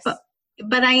 Yes.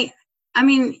 But I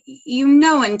mean,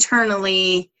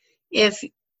 internally if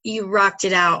you rocked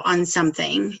it out on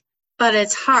something, but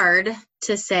it's hard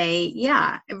to say,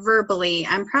 yeah, verbally,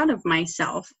 I'm proud of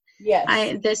myself.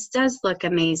 Yes. This does look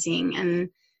amazing, and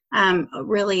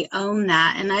really own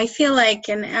that. And I feel like,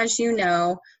 and as you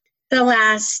know, the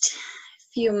last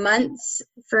few months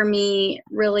for me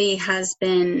really has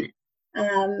been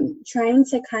trying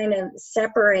to kind of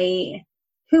separate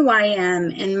who I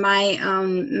am and my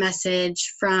own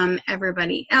message from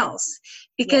everybody else.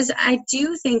 Because I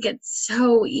do think it's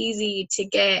so easy to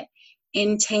get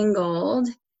entangled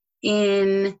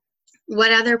in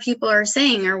what other people are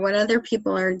saying or what other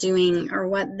people are doing or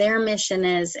what their mission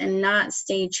is, and not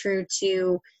stay true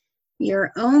to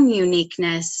your own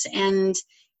uniqueness. And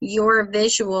your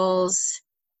visuals,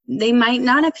 they might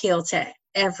not appeal to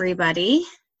everybody,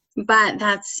 but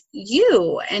that's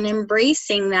you, and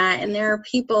embracing that. And there are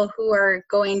people who are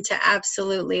going to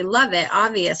absolutely love it,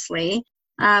 obviously.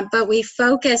 But we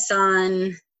focus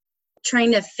on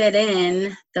trying to fit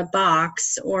in the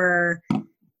box or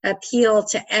appeal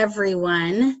to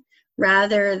everyone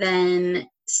rather than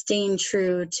staying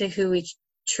true to who we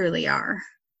truly are.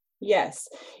 Yes,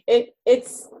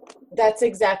 that's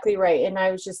exactly right. And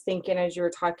I was just thinking as you were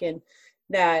talking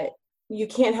that you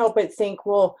can't help but think,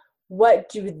 well, what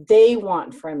do they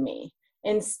want from me?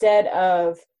 Instead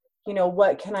of,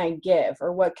 what can I give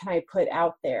or what can I put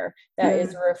out there that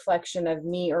is a reflection of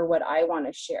me or what I want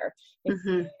to share.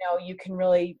 You can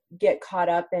really get caught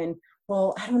up in,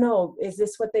 well, I don't know, is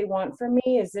this what they want from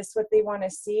me? Is this what they want to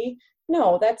see?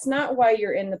 No, that's not why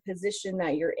you're in the position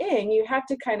that you're in. You have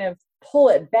to kind of pull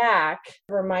it back,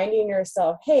 reminding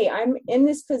yourself, hey, I'm in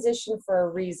this position for a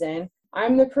reason.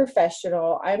 I'm the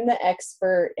professional. I'm the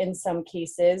expert in some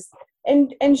cases,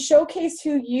 and showcase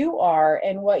who you are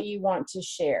and what you want to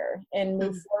share and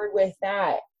move forward with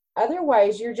that.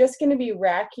 Otherwise, you're just going to be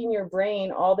racking your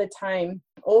brain all the time,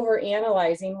 over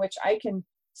analyzing, which I can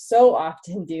so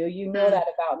often do. You know that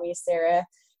about me, Sarah.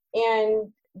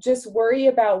 And just worry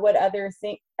about what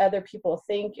other people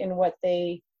think and what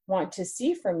they want to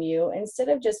see from you, instead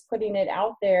of just putting it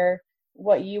out there,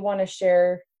 what you want to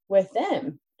share with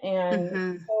them.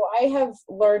 And so I have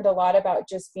learned a lot about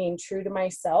just being true to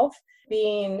myself,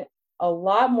 being a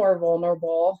lot more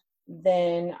vulnerable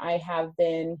than I have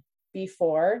been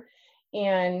before.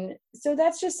 And so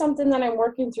that's just something that I'm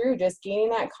working through, just gaining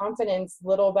that confidence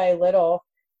little by little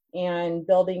and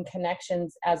building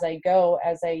connections as I go,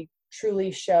 as I truly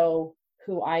show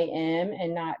who I am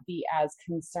and not be as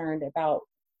concerned about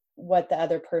what the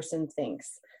other person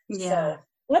thinks. Yeah. So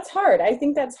that's hard. I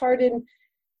think that's hard in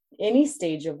any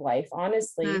stage of life,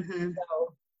 honestly.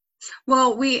 So.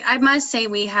 Well, I must say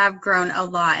we have grown a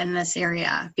lot in this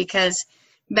area, because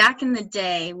back in the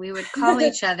day we would call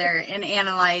each other and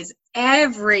analyze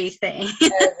everything.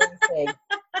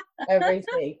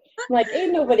 Everything. I'm like,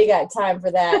 ain't nobody got time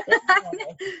for that.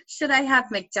 Should I have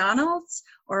McDonald's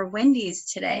or Wendy's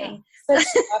today? Yeah, such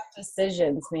tough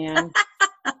decisions, man.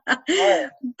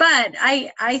 But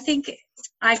I think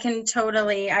I can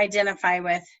totally identify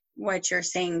with what you're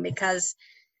saying, because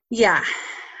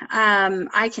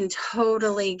I can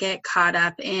totally get caught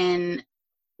up in,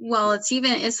 well,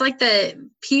 it's like the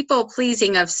people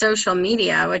pleasing of social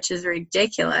media, which is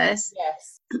ridiculous.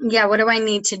 Yes. Yeah. What do I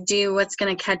need to do? What's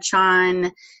going to catch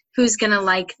on? Who's going to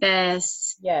like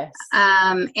this? Yes.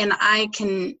 And I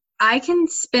can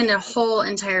spend a whole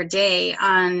entire day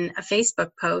on a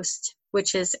Facebook post,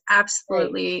 which is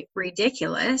absolutely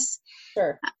ridiculous.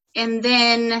 Sure. And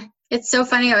then it's so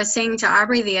funny. I was saying to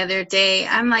Aubrey the other day,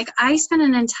 I'm like, I spent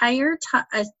an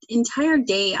entire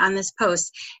day on this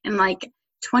post, and like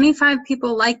 25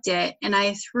 people liked it. And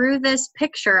I threw this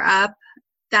picture up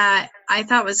that I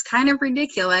thought was kind of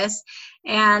ridiculous,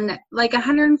 and like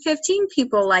 115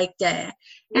 people liked it.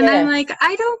 And I'm like,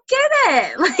 I don't get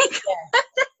it.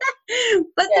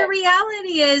 But the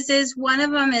reality is one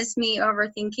of them is me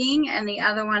overthinking, and the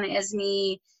other one is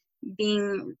me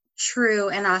being true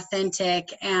and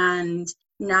authentic and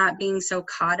not being so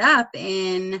caught up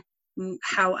in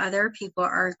how other people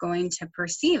are going to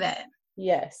perceive it.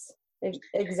 Yes,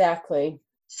 exactly.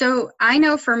 So I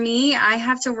know for me, I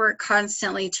have to work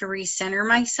constantly to recenter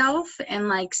myself and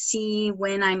like see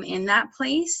when I'm in that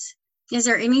place. Is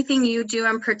there anything you do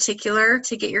in particular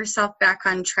to get yourself back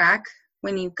on track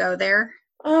when you go there?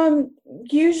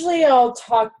 Usually I'll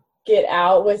talk it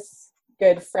out with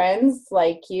good friends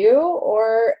like you,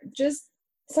 or just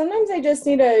sometimes I just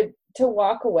need to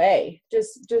walk away.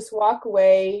 Just walk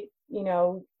away,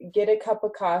 get a cup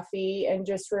of coffee and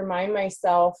just remind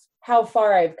myself how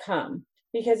far I've come.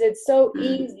 Because it's so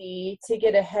easy to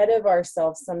get ahead of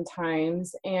ourselves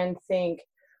sometimes and think,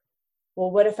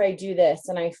 well, what if I do this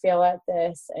and I fail at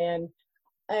this? And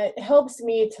it helps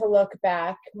me to look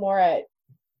back more at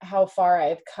how far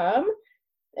I've come.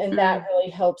 And that really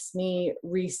helps me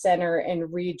recenter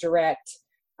and redirect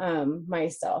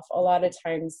myself. A lot of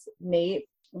times Nate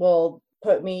will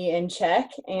put me in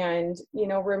check and,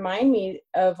 remind me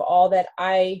of all that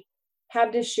I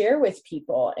have to share with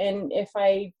people. And if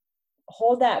I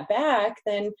hold that back,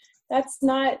 then that's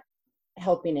not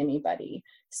helping anybody.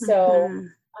 So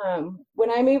when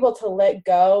I'm able to let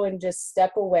go and just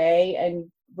step away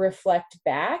and reflect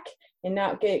back and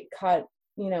not get caught,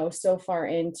 so far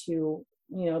into,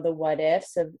 the what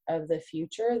ifs of the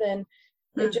future, then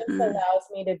it just allows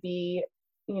me to be,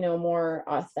 more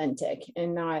authentic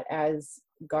and not as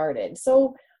guarded.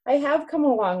 So I have come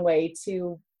a long way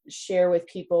to share with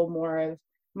people more of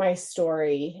my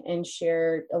story and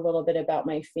share a little bit about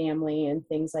my family and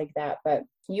things like that. But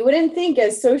you wouldn't think,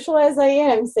 as social as I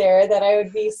am, Sarah, that I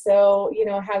would be so,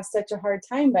 have such a hard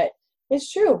time, but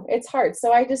it's true. It's hard.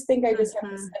 So I just think I just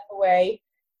have to step away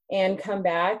and come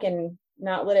back and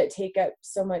not let it take up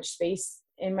so much space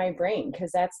in my brain,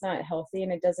 because that's not healthy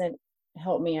and it doesn't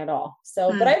help me at all.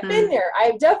 So, but I've been there.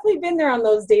 I've definitely been there on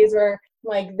those days where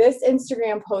like this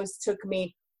Instagram post took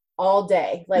me all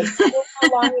day. Like, do you know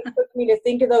how long it took me to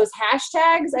think of those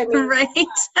hashtags? I mean, Right.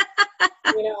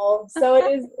 So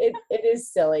it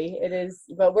is silly. It is,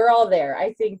 but we're all there.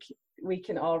 I think we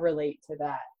can all relate to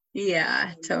that.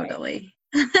 Yeah, totally.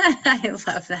 I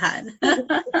love that.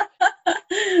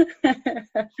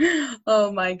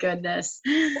 Oh my goodness.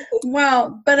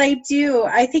 Well, but I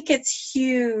think it's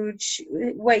huge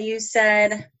what you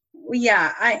said.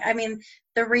 Yeah, I mean,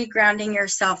 the regrounding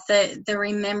yourself, the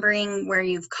remembering where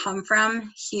you've come from,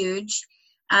 huge.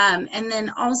 And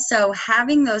then also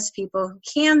having those people who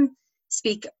can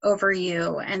speak over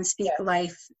you and speak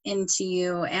life into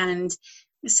you. And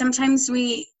sometimes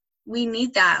we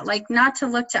need that, like, not to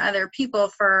look to other people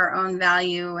for our own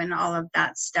value and all of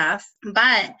that stuff,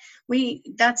 but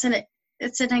it's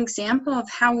an example of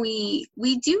how we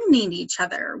do need each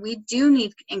other. We do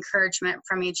need encouragement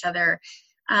from each other.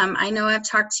 I know I've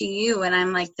talked to you and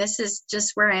I'm like, this is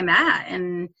just where I'm at.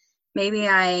 And maybe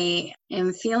I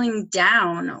am feeling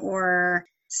down or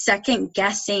second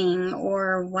guessing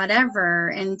or whatever.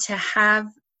 And to have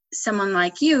someone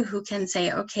like you who can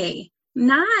say, okay,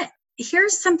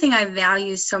 here's something I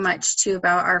value so much too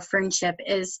about our friendship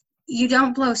is you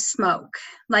don't blow smoke.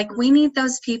 Like, we need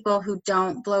those people who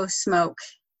don't blow smoke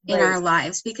in our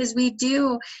lives, because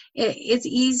it's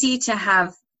easy to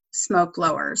have smoke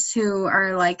blowers who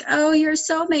are like, oh, you're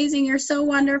so amazing, you're so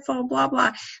wonderful, blah,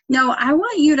 blah. No, I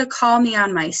want you to call me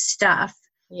on my stuff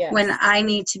when I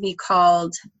need to be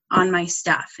called on my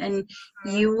stuff. And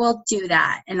you will do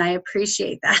that. And I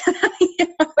appreciate that.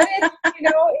 But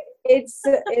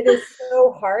it is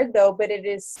so hard though, but it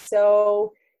is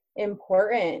so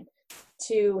important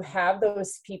to have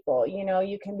those people.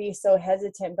 You can be so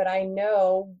hesitant, but I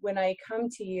know when I come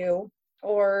to you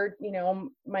or,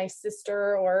 my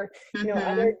sister or,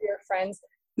 other dear friends,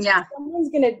 someone's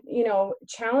going to,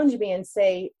 challenge me and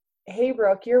say, hey,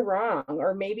 Brooke, you're wrong.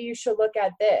 Or maybe you should look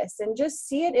at this, and just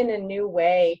see it in a new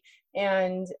way.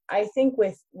 And I think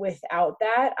without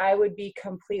that, I would be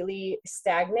completely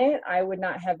stagnant. I would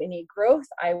not have any growth.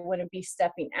 I wouldn't be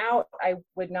stepping out. I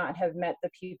would not have met the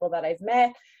people that I've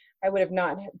met. I would have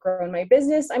not grown my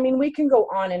business. I mean, we can go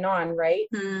on and on, right?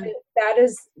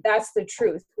 That's the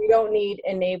truth. We don't need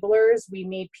enablers. We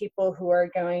need people who are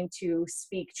going to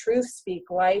speak truth, speak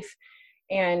life,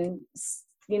 and,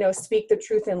 speak the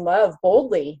truth in love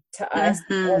boldly to us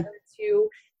in order to,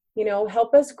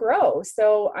 help us grow.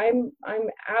 So I'm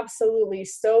absolutely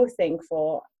so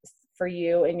thankful for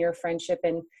you and your friendship,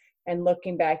 and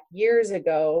looking back years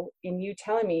ago and you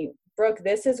telling me, Brooke,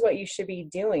 this is what you should be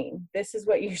doing. This is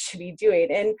what you should be doing.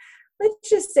 And let's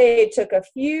just say it took a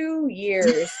few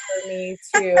years for me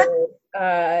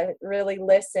to really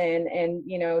listen and,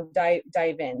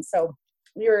 dive in. So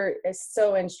you're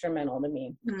so instrumental to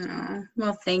me. Oh,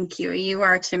 well, thank you. You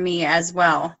are to me as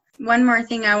well. One more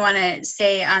thing I want to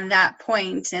say on that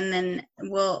point, and then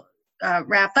we'll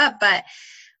wrap up, but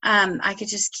I could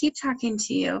just keep talking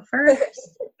to you for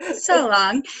so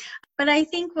long. But I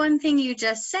think one thing you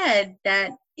just said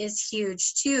that is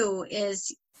huge too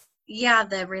is,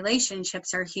 the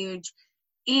relationships are huge.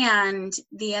 And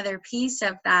the other piece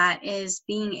of that is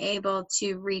being able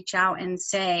to reach out and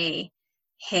say,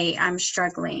 hey, I'm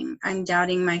struggling. I'm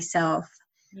doubting myself.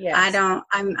 Yes.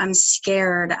 I'm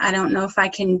scared. I don't know if I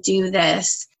can do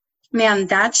this. Man,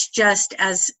 that's just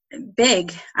as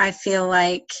big, I feel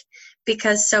like,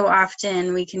 because so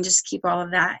often we can just keep all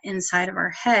of that inside of our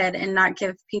head and not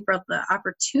give people the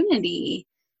opportunity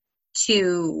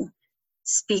to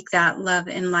speak that love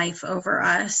and life over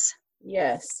us.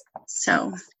 Yes.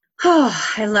 So,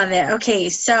 I love it. Okay,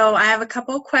 so I have a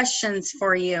couple of questions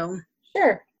for you.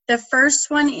 Sure. The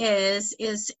first one is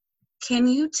can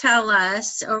you tell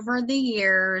us, over the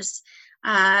years,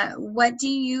 what do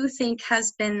you think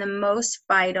has been the most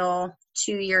vital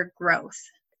to your growth?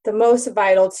 The most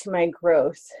vital to my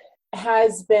growth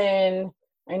has been,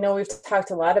 I know we've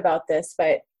talked a lot about this,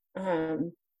 but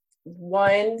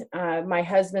one, my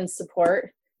husband's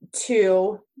support.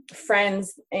 Two,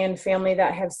 friends and family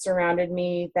that have surrounded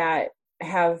me, that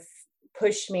have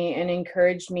pushed me and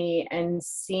encouraged me and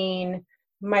seen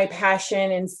my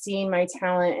passion and seen my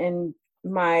talent and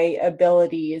my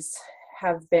abilities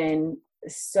have been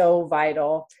so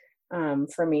vital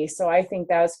for me. So I think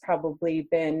that's probably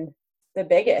been the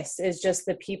biggest, is just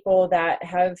the people that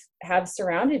have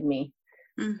surrounded me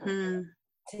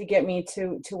to get me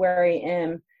to where I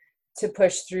am, to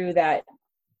push through that,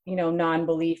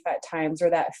 non-belief at times, or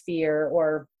that fear,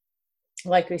 or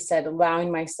like we said,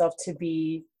 allowing myself to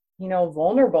be,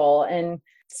 vulnerable. And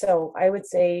so I would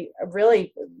say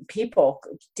really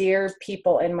dear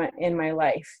people in my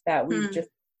life that we just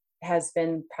has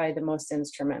been probably the most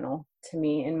instrumental to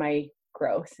me in my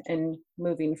growth and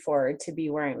moving forward to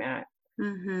be where I'm at.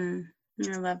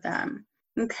 I love that.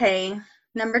 Okay.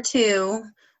 Number 2,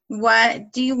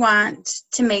 what do you want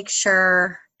to make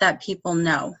sure that people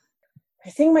know?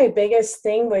 I think my biggest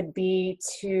thing would be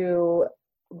to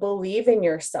believe in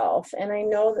yourself. And I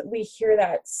know that we hear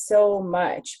that so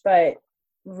much, but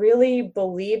really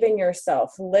believe in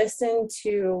yourself. Listen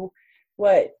to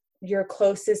what your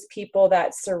closest people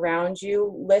that surround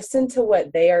you, listen to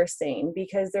what they are saying,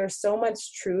 because there's so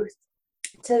much truth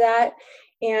to that.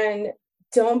 And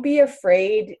don't be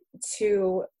afraid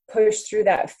to push through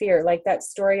that fear. Like that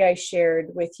story I shared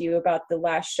with you about the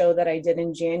last show that I did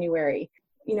in January.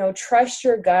 Trust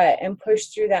your gut and push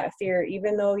through that fear,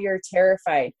 even though you're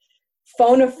terrified.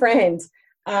 Phone a friend,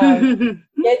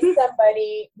 get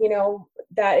somebody,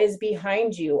 that is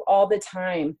behind you all the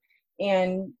time,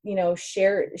 and,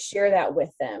 share that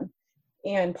with them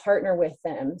and partner with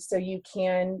them so you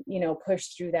can, push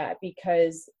through that,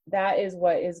 because that is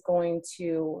what is going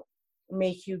to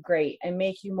make you great and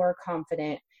make you more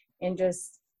confident, and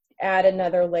just add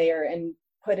another layer and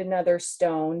put another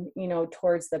stone,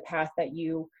 towards the path that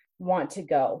you want to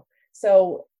go.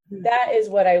 So that is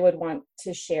what I would want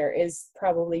to share, is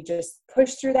probably just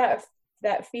push through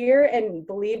that fear and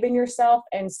believe in yourself,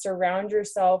 and surround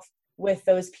yourself with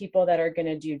those people that are going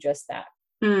to do just that.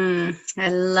 I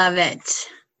love it.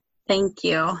 Thank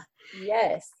you.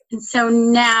 Yes. And so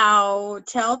now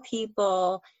tell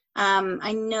people,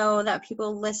 I know that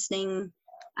people listening,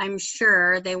 I'm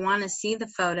sure they want to see the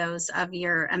photos of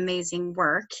your amazing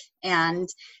work and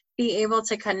be able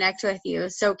to connect with you.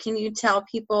 So can you tell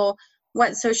people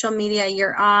what social media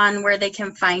you're on, where they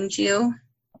can find you?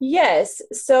 Yes.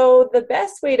 So the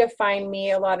best way to find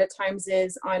me a lot of times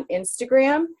is on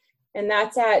Instagram, and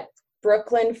that's at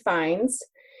Brooklyn Finds.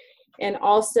 And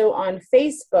also on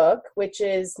Facebook, which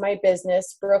is my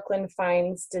business, Brooklyn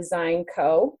Finds Design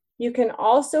Co. You can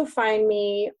also find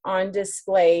me on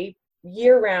display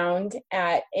year-round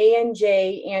at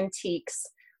A&J Antiques,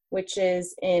 which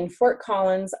is in Fort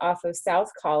Collins off of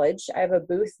South College. I have a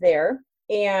booth there.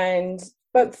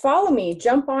 But follow me,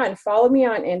 follow me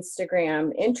on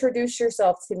Instagram, introduce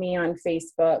yourself to me on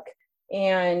Facebook.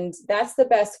 And that's the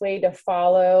best way to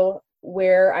follow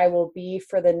where I will be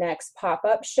for the next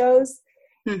pop-up shows.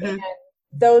 And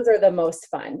those are the most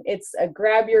fun. It's a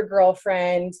grab your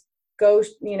girlfriend, go,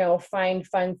 find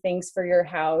fun things for your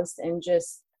house, and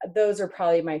just, those are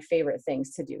probably my favorite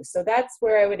things to do. So that's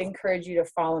where I would encourage you to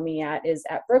follow me is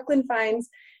at Brooklyn Finds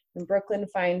and Brooklyn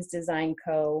Finds Design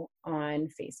Co. on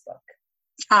Facebook.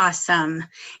 Awesome.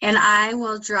 And I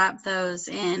will drop those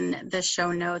in the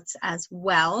show notes as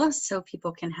well, so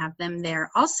people can have them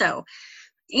there also.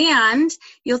 And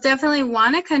you'll definitely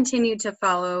want to continue to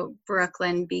follow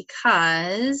Brooklyn,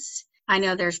 because I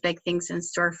know there's big things in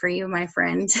store for you, my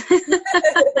friend.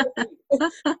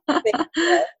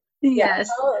 Yes.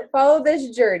 Follow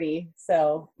this journey.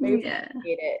 So maybe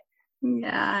appreciate it.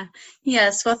 Yeah.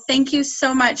 Yes. Well, thank you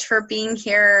so much for being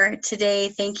here today.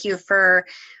 Thank you for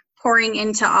pouring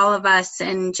into all of us,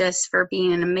 and just for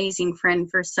being an amazing friend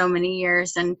for so many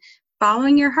years, and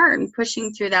following your heart and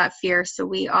pushing through that fear, so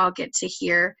we all get to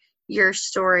hear your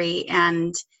story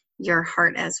and your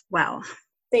heart as well.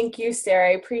 Thank you, Sarah.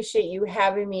 I appreciate you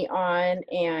having me on,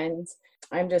 and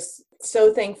I'm just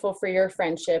so thankful for your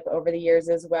friendship over the years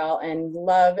as well, and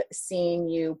love seeing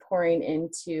you pouring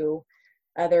into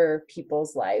other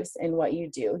people's lives and what you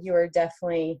do. You are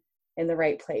definitely in the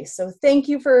right place. So thank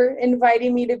you for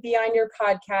inviting me to be on your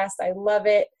podcast. I love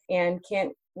it and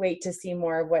can't wait to see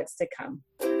more of what's to come.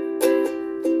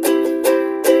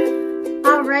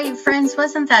 All right, friends,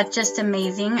 wasn't that just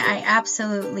amazing? I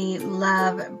absolutely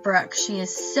love Brooke. She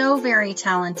is so very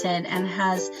talented and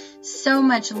has so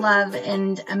much love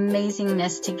and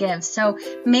amazingness to give. So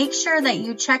make sure that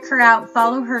you check her out,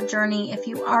 follow her journey. If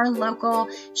you are local,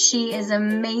 she is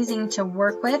amazing to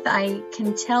work with. I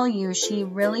can tell you she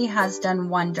really has done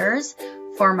wonders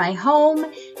for my home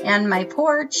and my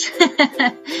porch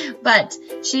But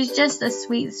she's just a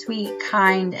sweet, sweet,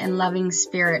 kind, and loving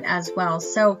spirit as well.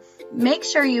 So make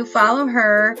sure you follow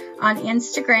her on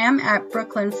Instagram at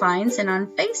Brooklyn Finds and on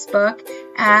Facebook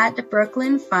at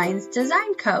Brooklyn Finds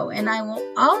Design Co. And I will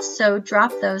also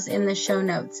drop those in the show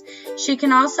notes. She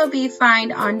can also be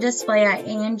found on display at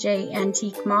A&J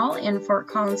Antique Mall in Fort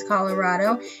Collins,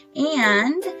 Colorado.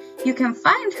 And you can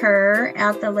find her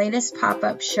at the latest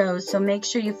pop-up shows. So make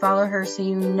sure you follow her so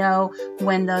you know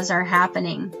when those are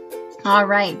happening. All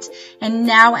right, and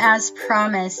now as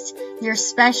promised, your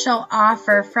special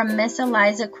offer from Miss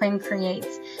Eliza Quinn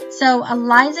Creates. So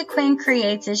Eliza Quinn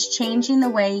Creates is changing the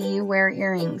way you wear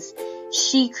earrings.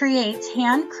 She creates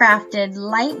handcrafted,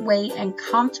 lightweight, and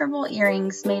comfortable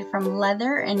earrings made from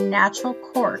leather and natural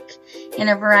cork in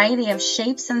a variety of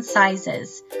shapes and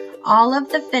sizes. All of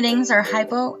the fittings are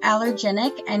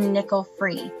hypoallergenic and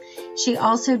nickel-free. She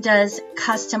also does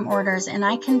custom orders, and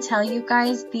I can tell you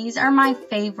guys, these are my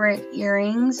favorite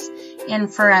earrings in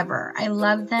forever. I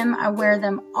love them. I wear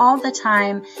them all the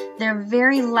time. They're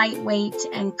very lightweight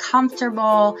and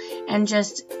comfortable and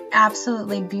just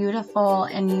absolutely beautiful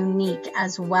and unique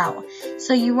as well.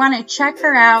 So you want to check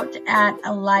her out at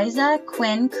Eliza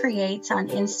Quinn Creates on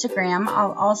Instagram.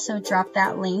 I'll also drop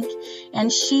that link.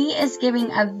 And she is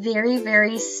giving a very,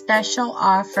 very special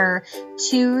offer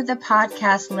to the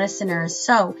podcast listeners.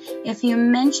 So if you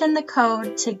mention the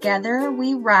code Together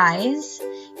We Rise,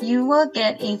 you will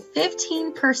get a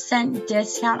 15%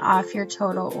 discount off your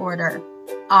total order.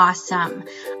 Awesome.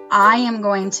 I am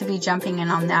going to be jumping in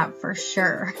on that for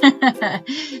sure.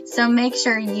 So make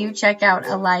sure you check out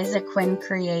Eliza Quinn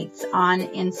Creates on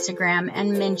Instagram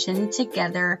and mention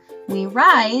Together We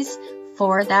Rise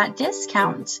for that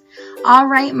discount. All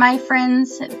right, my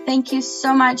friends, thank you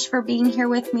so much for being here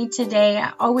with me today.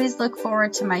 I always look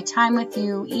forward to my time with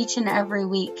you each and every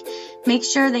week. Make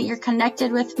sure that you're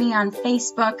connected with me on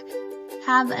Facebook.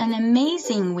 Have an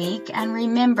amazing week, and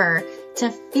remember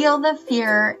to feel the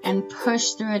fear and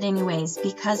push through it anyways,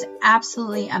 because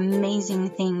absolutely amazing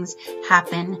things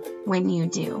happen when you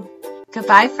do.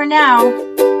 Goodbye for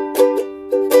now.